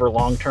replace whatever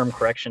long-term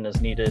correction is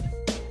needed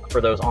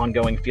for those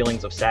ongoing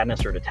feelings of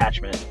sadness or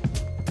detachment.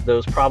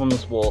 Those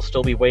problems will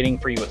still be waiting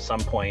for you at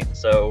some point,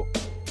 so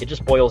it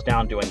just boils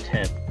down to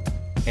intent.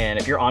 And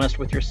if you're honest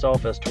with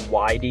yourself as to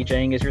why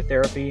DJing is your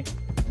therapy,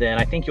 then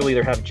I think you'll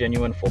either have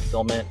genuine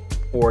fulfillment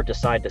or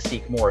decide to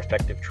seek more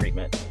effective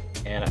treatment.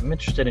 And I'm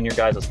interested in your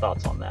guys'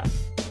 thoughts on that.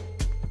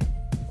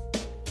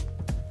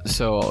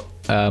 So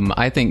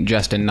I think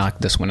Justin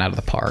knocked this one out of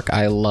the park.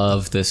 I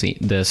love this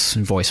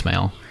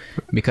voicemail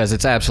because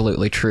it's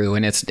absolutely true,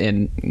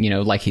 and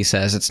like he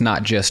says, it's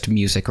not just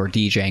music or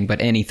DJing,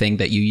 but anything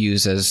that you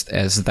use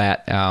as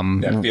that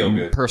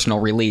personal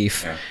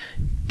relief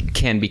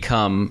can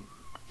become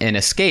an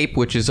escape,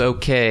 which is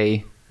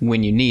okay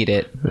when you need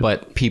it,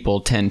 but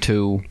people tend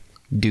to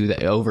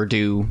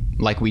overdo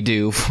like we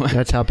do.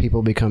 That's how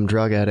people become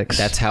drug addicts.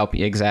 That's how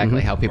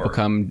how people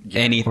become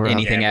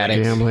anything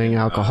addicts. Gambling,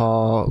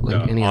 alcohol,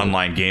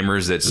 online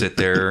gamers that sit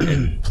there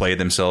and play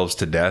themselves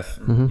to death.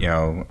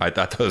 I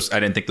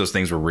didn't think those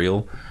things were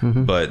real,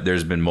 but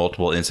there's been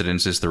multiple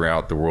incidences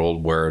throughout the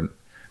world where,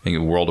 I think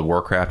World of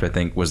Warcraft, I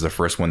think, was the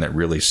first one that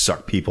really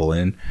sucked people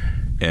in,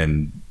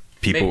 and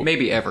people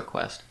maybe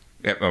EverQuest.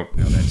 Yeah, no,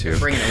 that too.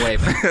 Bring it away.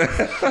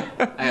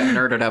 I have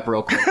nerded up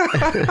real quick.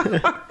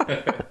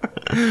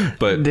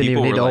 But didn't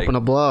even need to open a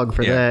blog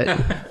for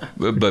that.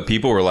 But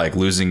people were like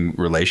losing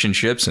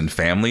relationships and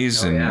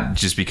families,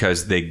 just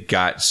because they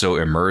got so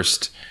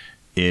immersed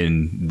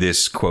in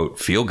this quote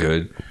feel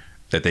good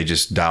that they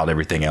just dialed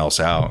everything else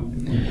out.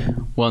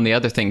 Well, and the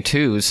other thing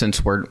too,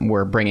 since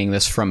we're bringing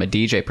this from a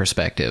DJ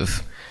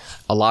perspective,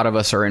 a lot of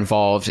us are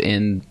involved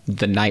in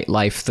the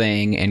nightlife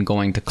thing and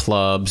going to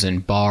clubs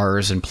and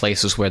bars and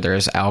places where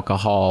there's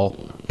alcohol,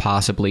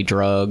 possibly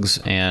drugs,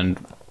 and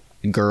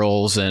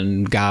girls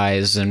and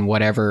guys and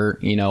whatever,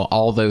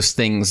 all those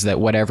things that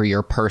whatever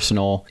your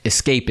personal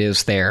escape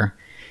is there,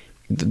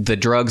 the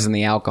drugs and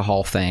the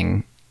alcohol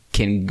thing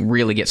can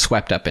really get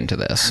swept up into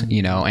this,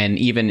 and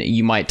even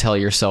you might tell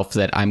yourself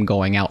that I'm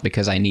going out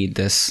because I need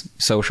this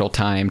social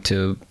time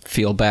to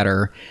feel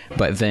better.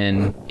 But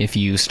then if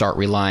you start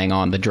relying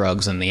on the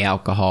drugs and the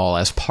alcohol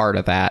as part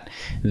of that,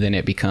 then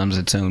it becomes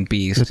its own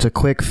beast. It's a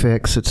quick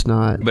fix. It's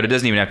not. But it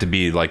doesn't even have to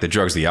be like the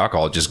drugs, the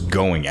alcohol, just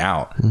going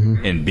out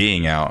and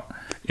being out,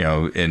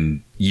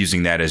 and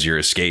using that as your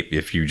escape.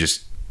 If you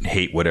just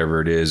hate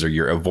whatever it is, or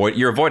you're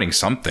avoiding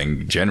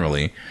something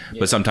generally,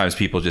 but sometimes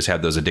people just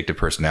have those addictive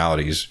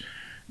personalities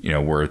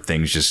where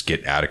things just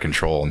get out of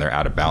control and they're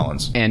out of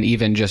balance. And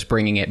even just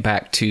bringing it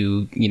back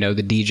to, the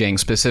DJing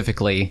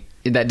specifically,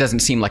 that doesn't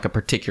seem like a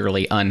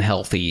particularly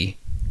unhealthy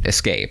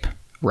escape,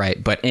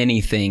 right? But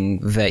anything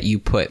that you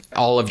put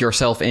all of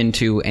yourself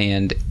into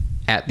and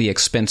at the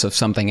expense of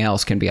something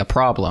else can be a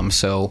problem.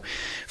 So,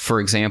 for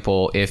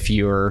example, if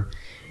you're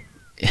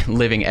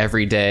living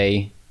every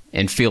day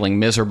and feeling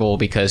miserable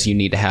because you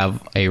need to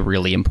have a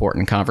really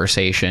important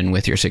conversation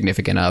with your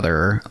significant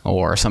other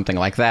or something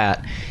like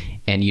that,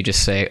 and you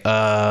just say,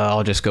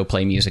 I'll just go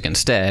play music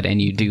instead,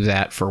 and you do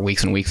that for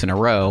weeks and weeks in a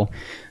row,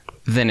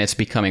 then it's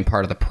becoming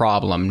part of the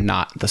problem,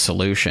 not the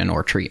solution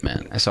or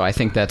treatment. So I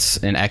think that's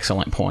an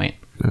excellent point.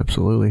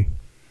 Absolutely.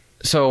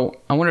 So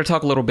I want to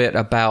talk a little bit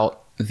about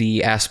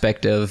the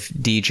aspect of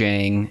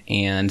DJing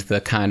and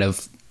the kind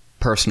of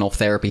personal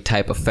therapy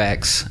type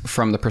effects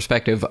from the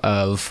perspective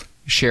of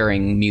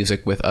sharing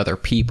music with other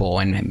people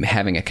and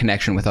having a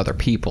connection with other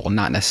people,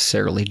 not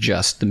necessarily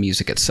just the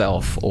music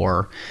itself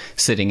or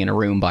sitting in a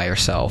room by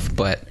yourself,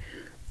 but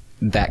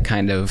that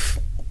kind of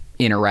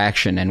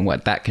interaction and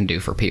what that can do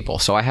for people.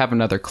 So I have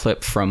another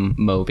clip from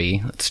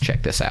Moby. Let's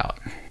check this out.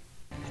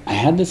 I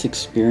had this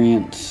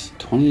experience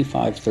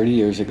 25, 30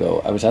 years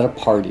ago. I was at a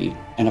party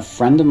and a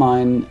friend of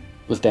mine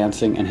was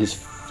dancing and his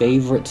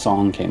favorite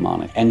song came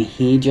on, and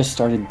he just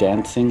started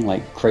dancing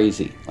like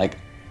crazy, like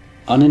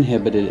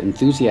uninhibited,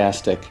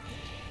 enthusiastic.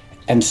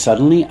 And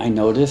suddenly I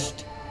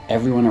noticed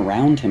everyone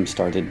around him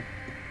started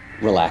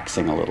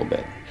relaxing a little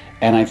bit.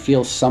 And I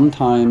feel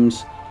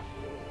sometimes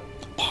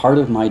part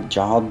of my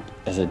job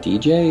as a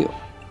DJ,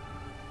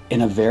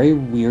 in a very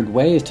weird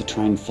way, is to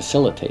try and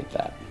facilitate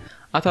that.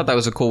 I thought that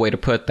was a cool way to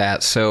put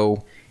that.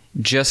 So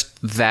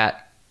just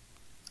that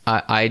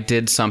I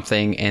did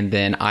something and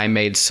then I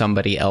made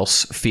somebody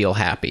else feel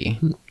happy.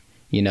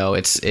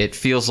 It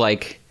feels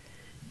like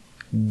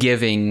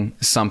giving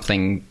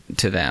something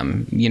to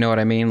them. You know what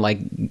I mean? Like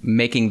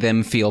making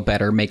them feel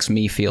better makes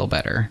me feel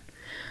better.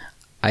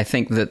 I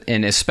think that,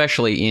 and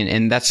especially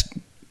and that's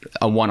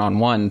a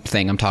one-on-one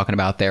thing I'm talking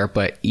about there,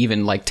 but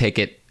even like take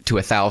it to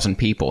 1,000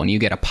 people and you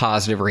get a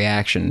positive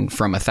reaction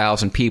from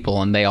 1,000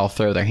 people and they all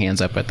throw their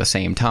hands up at the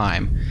same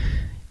time.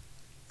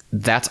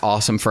 That's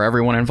awesome for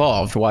everyone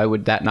involved. Why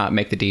would that not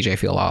make the DJ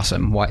feel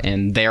awesome?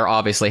 And they're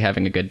obviously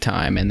having a good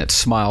time and it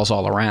smiles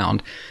all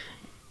around.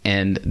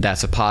 And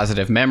that's a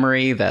positive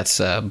memory. That's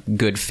a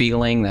good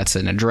feeling. That's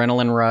an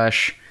adrenaline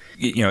rush.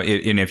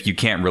 And if you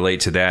can't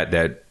relate to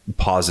that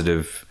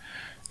positive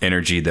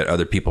energy that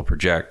other people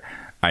project,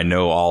 I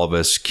know all of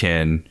us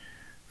can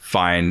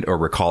find or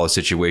recall a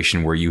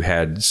situation where you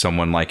had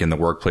someone like in the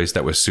workplace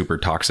that was super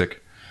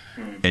toxic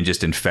and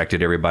just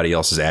infected everybody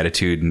else's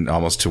attitude and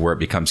almost to where it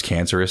becomes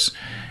cancerous,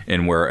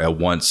 and where a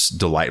once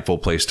delightful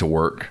place to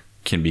work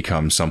can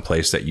become some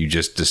place that you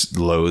just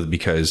loathe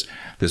because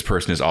this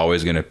person is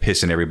always going to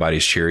piss in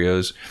everybody's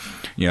Cheerios.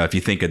 If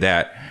you think of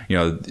that,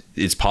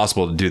 it's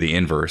possible to do the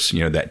inverse,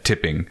 that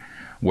tipping,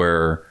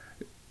 where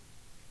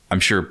I'm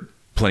sure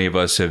plenty of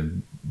us have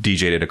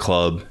DJ'd at a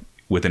club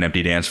with an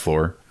empty dance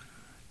floor,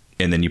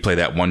 and then you play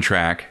that one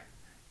track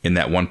and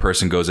that one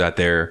person goes out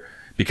there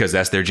because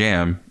that's their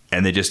jam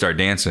and they just start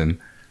dancing,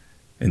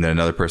 and then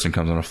another person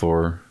comes on the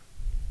floor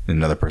and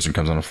another person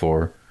comes on the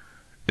floor,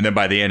 and then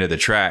by the end of the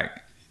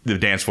track the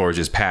dance floor is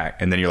just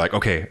packed, and then you're like,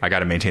 okay, I got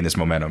to maintain this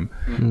momentum.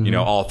 Mm-hmm.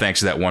 All thanks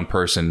to that one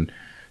person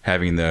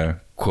having the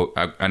quote,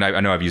 and I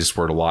know I've used this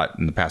word a lot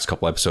in the past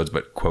couple episodes,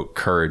 but quote,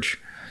 courage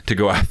to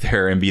go out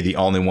there and be the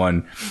only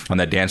one on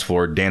that dance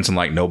floor dancing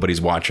like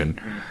nobody's watching,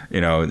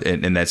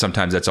 and that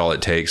sometimes that's all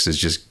it takes is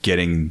just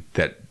getting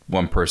that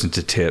one person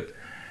to tip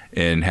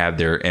and have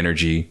their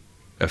energy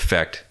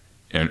affect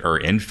or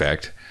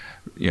infect,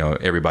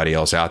 everybody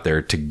else out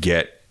there to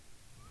get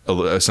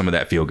some of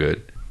that feel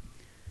good.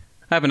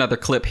 I have another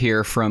clip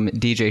here from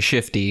DJ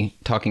Shifty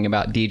talking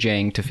about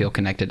DJing to feel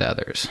connected to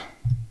others.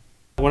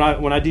 When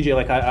I DJ,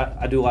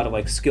 I do a lot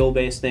of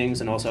skill-based things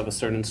and also have a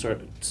certain sort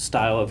of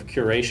style of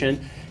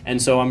curation. And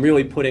so I'm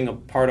really putting a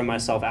part of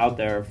myself out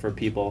there for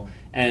people.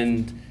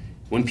 And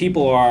when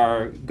people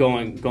are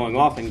going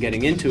off and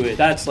getting into it,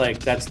 that's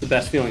the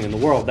best feeling in the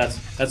world.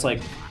 That's like,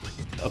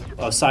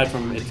 aside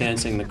from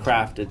advancing the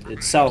craft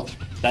itself,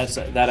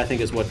 that I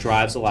think is what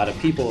drives a lot of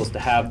people, is to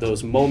have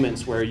those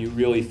moments where you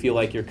really feel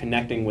like you're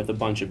connecting with a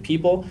bunch of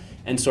people,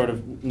 and sort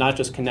of not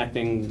just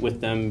connecting with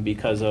them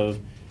because of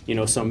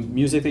some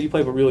music that you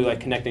play, but really like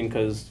connecting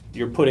because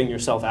you're putting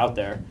yourself out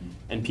there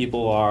and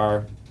people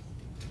are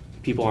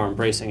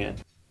embracing it.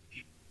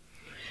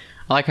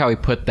 I like how he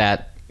put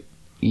that,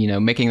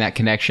 making that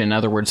connection. In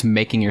other words,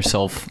 making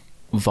yourself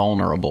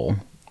vulnerable,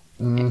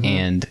 mm-hmm.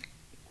 and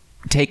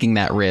taking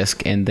that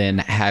risk and then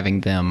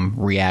having them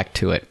react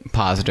to it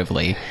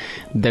positively.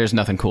 There's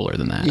nothing cooler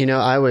than that.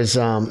 I was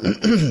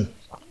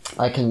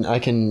I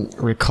can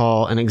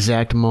recall an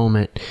exact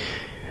moment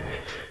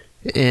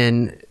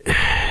in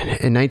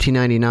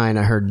 1999.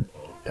 I heard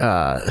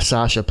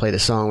Sasha play the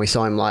song. We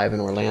saw him live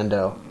in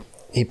Orlando.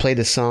 He played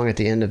the song at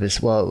the end of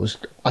his,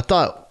 I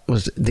thought it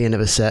was the end of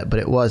his set, but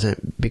it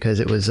wasn't,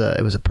 because it was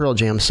a Pearl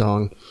Jam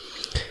song.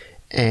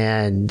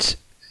 And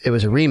it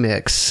was a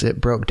remix.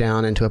 It broke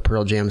down into a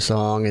Pearl Jam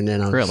song, and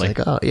then I was like,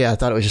 oh yeah, I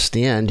thought it was just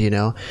the end, you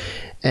know.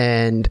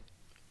 And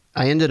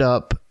I ended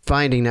up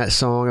finding that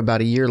song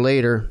about a year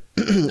later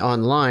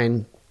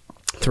online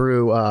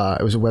through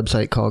it was a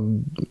website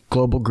called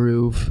Global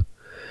Groove.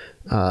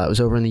 It was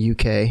over in the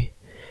UK.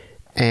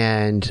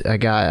 And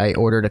I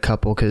ordered a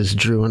couple because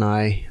Drew and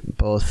I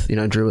both, you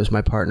know, Drew was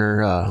my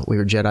partner. We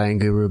were Jedi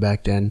and Guru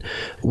back then.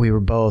 We were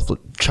both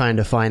trying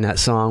to find that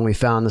song. We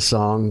found the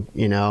song,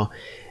 you know,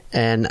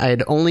 and I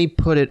had only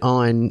put it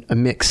on a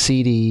mix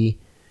CD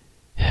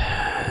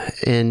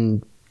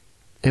in,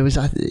 it was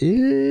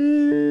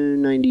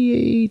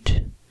 98.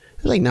 It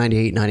was like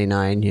 98,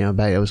 99, you know,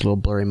 it was a little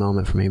blurry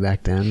moment for me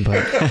back then.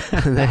 But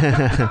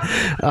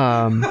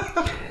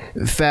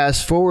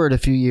fast forward a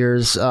few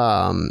years,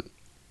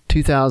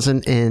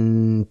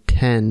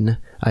 2010,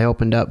 I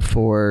opened up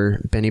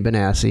for Benny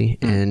Benassi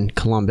in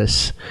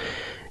Columbus,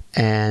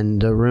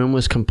 and the room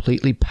was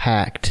completely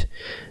packed.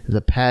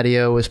 The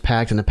patio was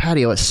packed, and the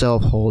patio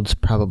itself holds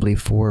probably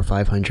 400 or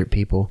 500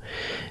 people,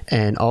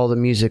 and all the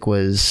music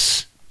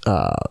was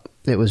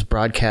it was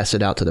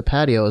broadcasted out to the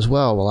patio as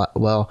well.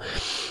 Well,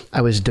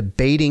 I was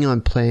debating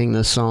on playing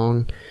this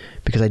song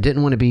because I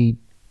didn't want to be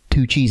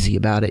too cheesy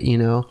about it, you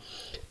know,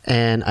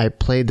 and I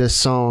played this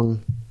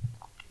song.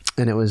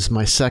 And it was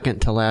my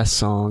second to last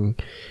song.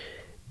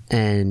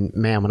 And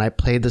man, when I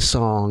played the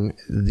song,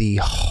 the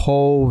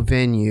whole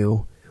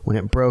venue, when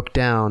it broke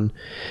down,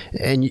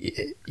 and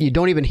you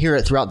don't even hear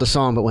it throughout the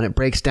song, but when it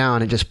breaks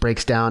down, it just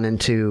breaks down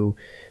into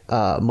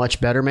Much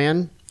Better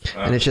Man.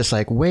 And it's just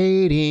like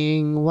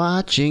waiting,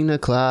 watching the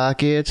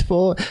clock, it's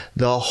for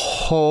the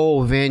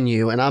whole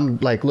venue. And I'm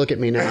like, look at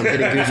me now, I'm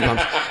getting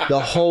goosebumps. The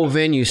whole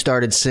venue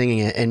started singing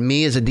it. And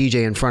me as a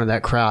DJ in front of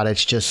that crowd,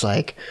 it's just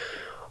like,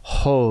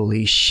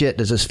 holy shit,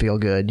 does this feel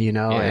good, you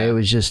know? Yeah.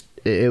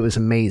 It was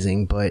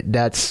amazing. But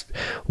that's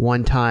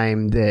one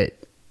time that,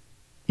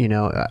 you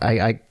know,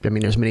 I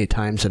mean, there's many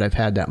times that I've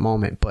had that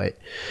moment, but,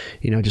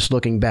 you know, just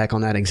looking back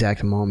on that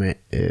exact moment,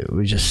 it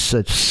was just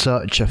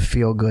such a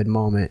feel good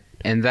moment.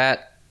 And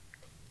that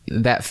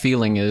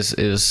feeling is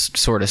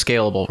sort of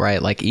scalable, right?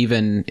 Like,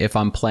 even if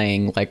I'm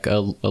playing like a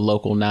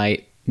local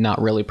night,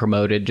 not really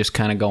promoted, just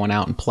kind of going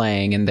out and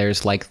playing, and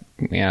there's like,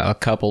 you know, a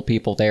couple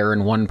people there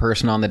and one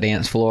person on the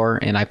dance floor,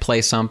 and I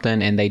play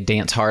something and they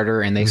dance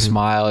harder and they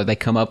smile, or they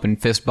come up and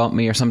fist bump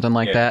me or something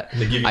like that.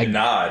 They give you a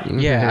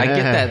nod. Yeah, I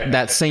get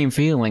that same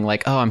feeling,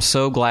 like, oh, I'm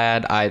so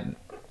glad I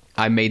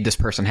made this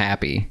person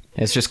happy.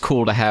 It's just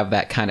cool to have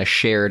that kind of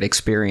shared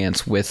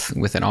experience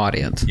with an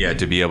audience. Yeah,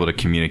 to be able to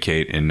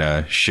communicate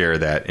and share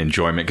that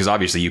enjoyment, because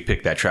obviously you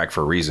picked that track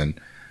for a reason.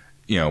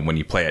 You know, when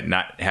you play it,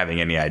 not having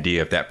any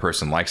idea if that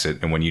person likes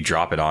it, and when you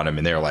drop it on them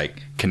and they're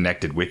like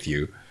connected with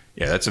you,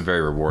 yeah, that's a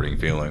very rewarding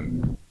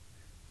feeling.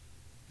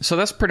 So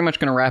that's pretty much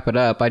going to wrap it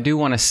up. I do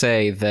want to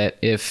say that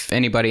if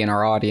anybody in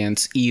our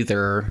audience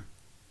either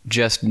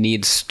just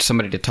needs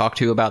somebody to talk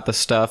to about this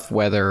stuff,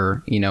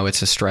 whether, you know,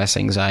 it's a stress,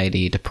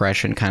 anxiety,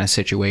 depression kind of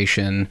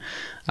situation,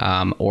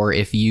 or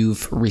if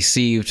you've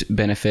received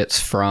benefits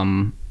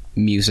from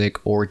music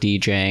or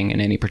DJing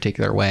in any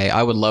particular way,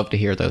 I would love to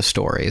hear those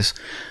stories.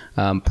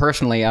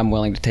 Personally, I'm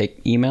willing to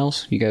take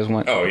emails. You guys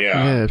want? Oh,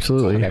 yeah. Yeah,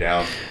 absolutely.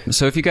 Okay.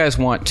 So if you guys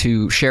want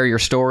to share your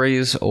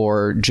stories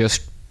or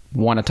just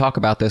want to talk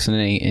about this in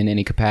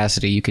any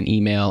capacity, you can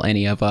email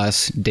any of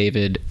us,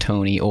 David,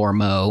 Tony, or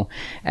Mo,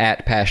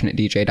 at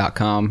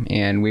passionatedj.com,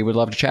 and we would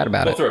love to chat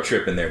about it. We'll throw a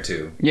Trip in there,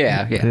 too.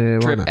 Yeah.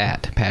 Trip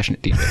at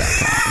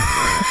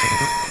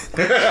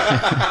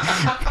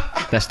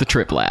passionatedj.com. That's the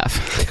Trip laugh.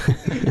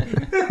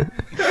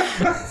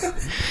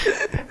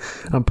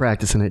 I'm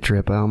practicing it,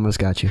 Trip. I almost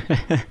got you.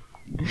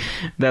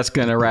 That's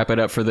going to wrap it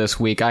up for this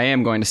week. I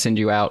am going to send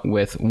you out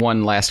with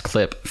one last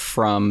clip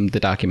from the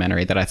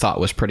documentary that I thought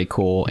was pretty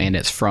cool, and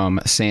it's from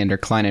Sander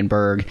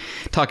Kleinenberg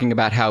talking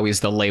about how he's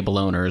the label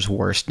owner's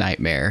worst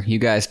nightmare. You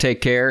guys take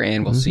care,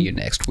 and we'll see you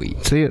next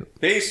week. See you.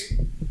 Peace.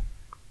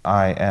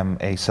 I am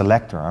a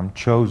selector. I'm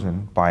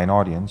chosen by an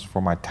audience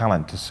for my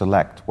talent to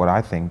select what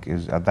I think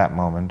is, at that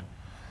moment,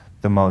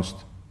 the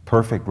most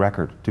perfect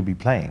record to be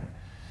playing.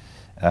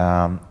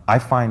 I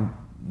find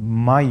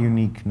my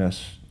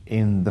uniqueness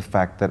in the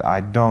fact that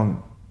I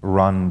don't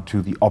run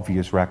to the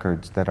obvious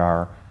records that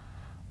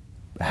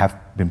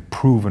have been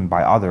proven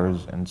by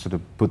others and sort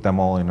of put them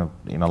all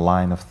in a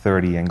line of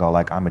 30 and go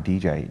like, I'm a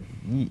DJ.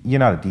 You're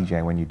not a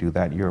DJ when you do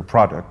that. You're a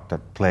product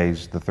that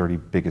plays the 30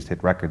 biggest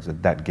hit records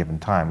at that given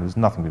time. There's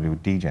nothing to do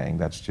with DJing.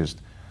 That's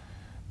just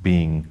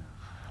being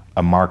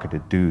a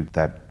marketed dude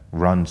that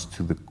runs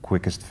to the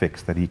quickest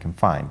fix that he can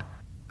find.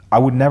 I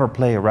would never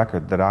play a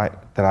record that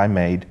I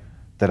made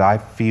that I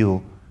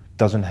feel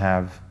doesn't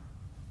have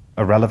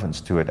a relevance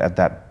to it at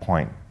that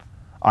point.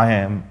 I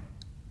am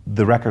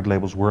the record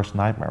label's worst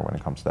nightmare when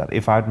it comes to that.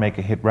 If I'd make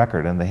a hit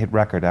record and the hit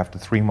record after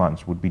 3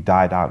 months would be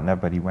died out and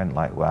everybody went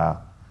like,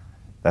 wow,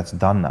 that's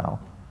done now,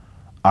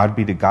 I'd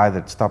be the guy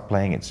that stopped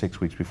playing it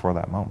 6 weeks before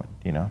that moment,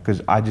 you know,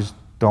 because I just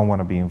don't want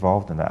to be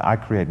involved in that. I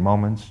create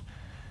moments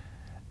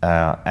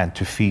and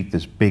to feed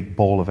this big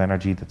ball of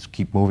energy that's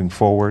keep moving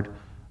forward.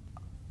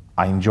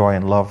 I enjoy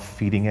and love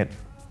feeding it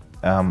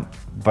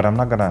But I'm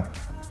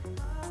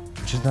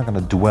just not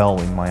gonna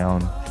dwell in my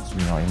own,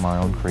 in my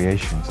own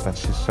creations.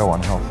 That's just so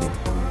unhealthy.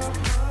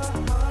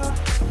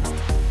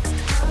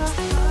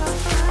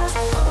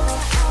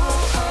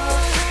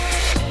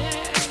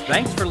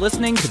 Thanks for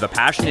listening to the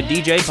Passionate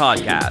DJ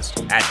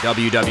podcast at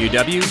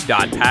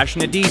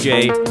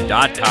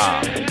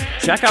www.passionatedj.com.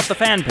 Check out the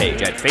fan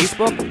page at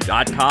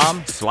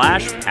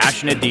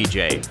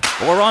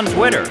facebook.com/passionatedj or on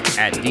Twitter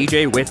at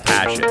DJ with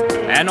Passion.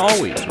 And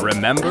always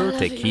remember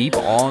to keep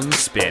on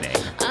spinning.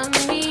 I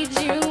need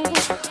you.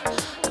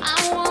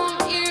 I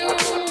want you.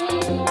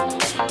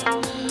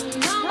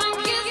 Come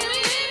and kiss me.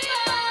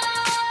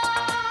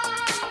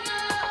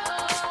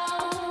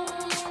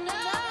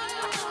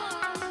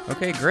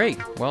 Okay, great.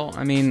 Well,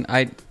 I mean,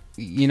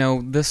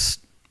 this,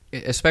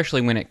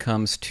 especially when it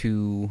comes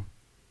to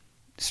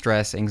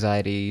stress,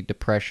 anxiety,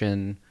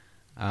 depression.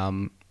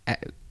 Let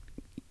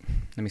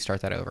me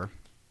start that over.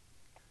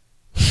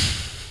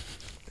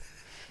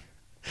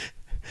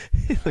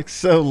 He looks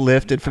so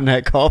lifted from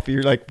that coffee.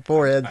 Your like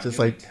forehead's just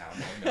like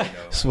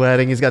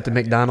sweating. He's got the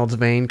McDonald's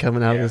vein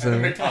coming out of his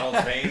own.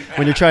 McDonald's vein.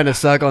 When you're trying to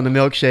suck on the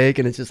milkshake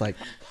and it's just like,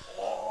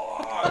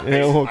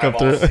 it won't come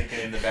through.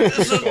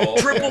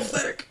 Triple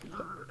thick.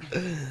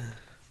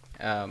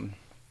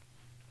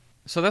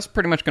 So that's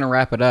pretty much going to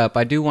wrap it up.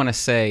 I do want to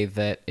say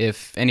that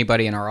if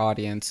anybody in our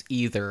audience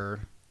either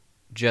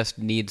just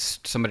needs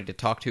somebody to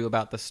talk to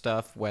about this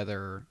stuff,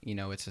 whether,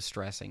 it's a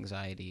stress,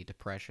 anxiety,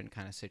 depression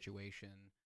kind of situation,